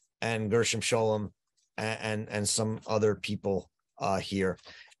and Gershom Scholem and some other people here.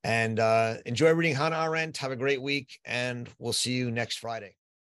 And enjoy reading Hannah Arendt. Have a great week, and we'll see you next Friday.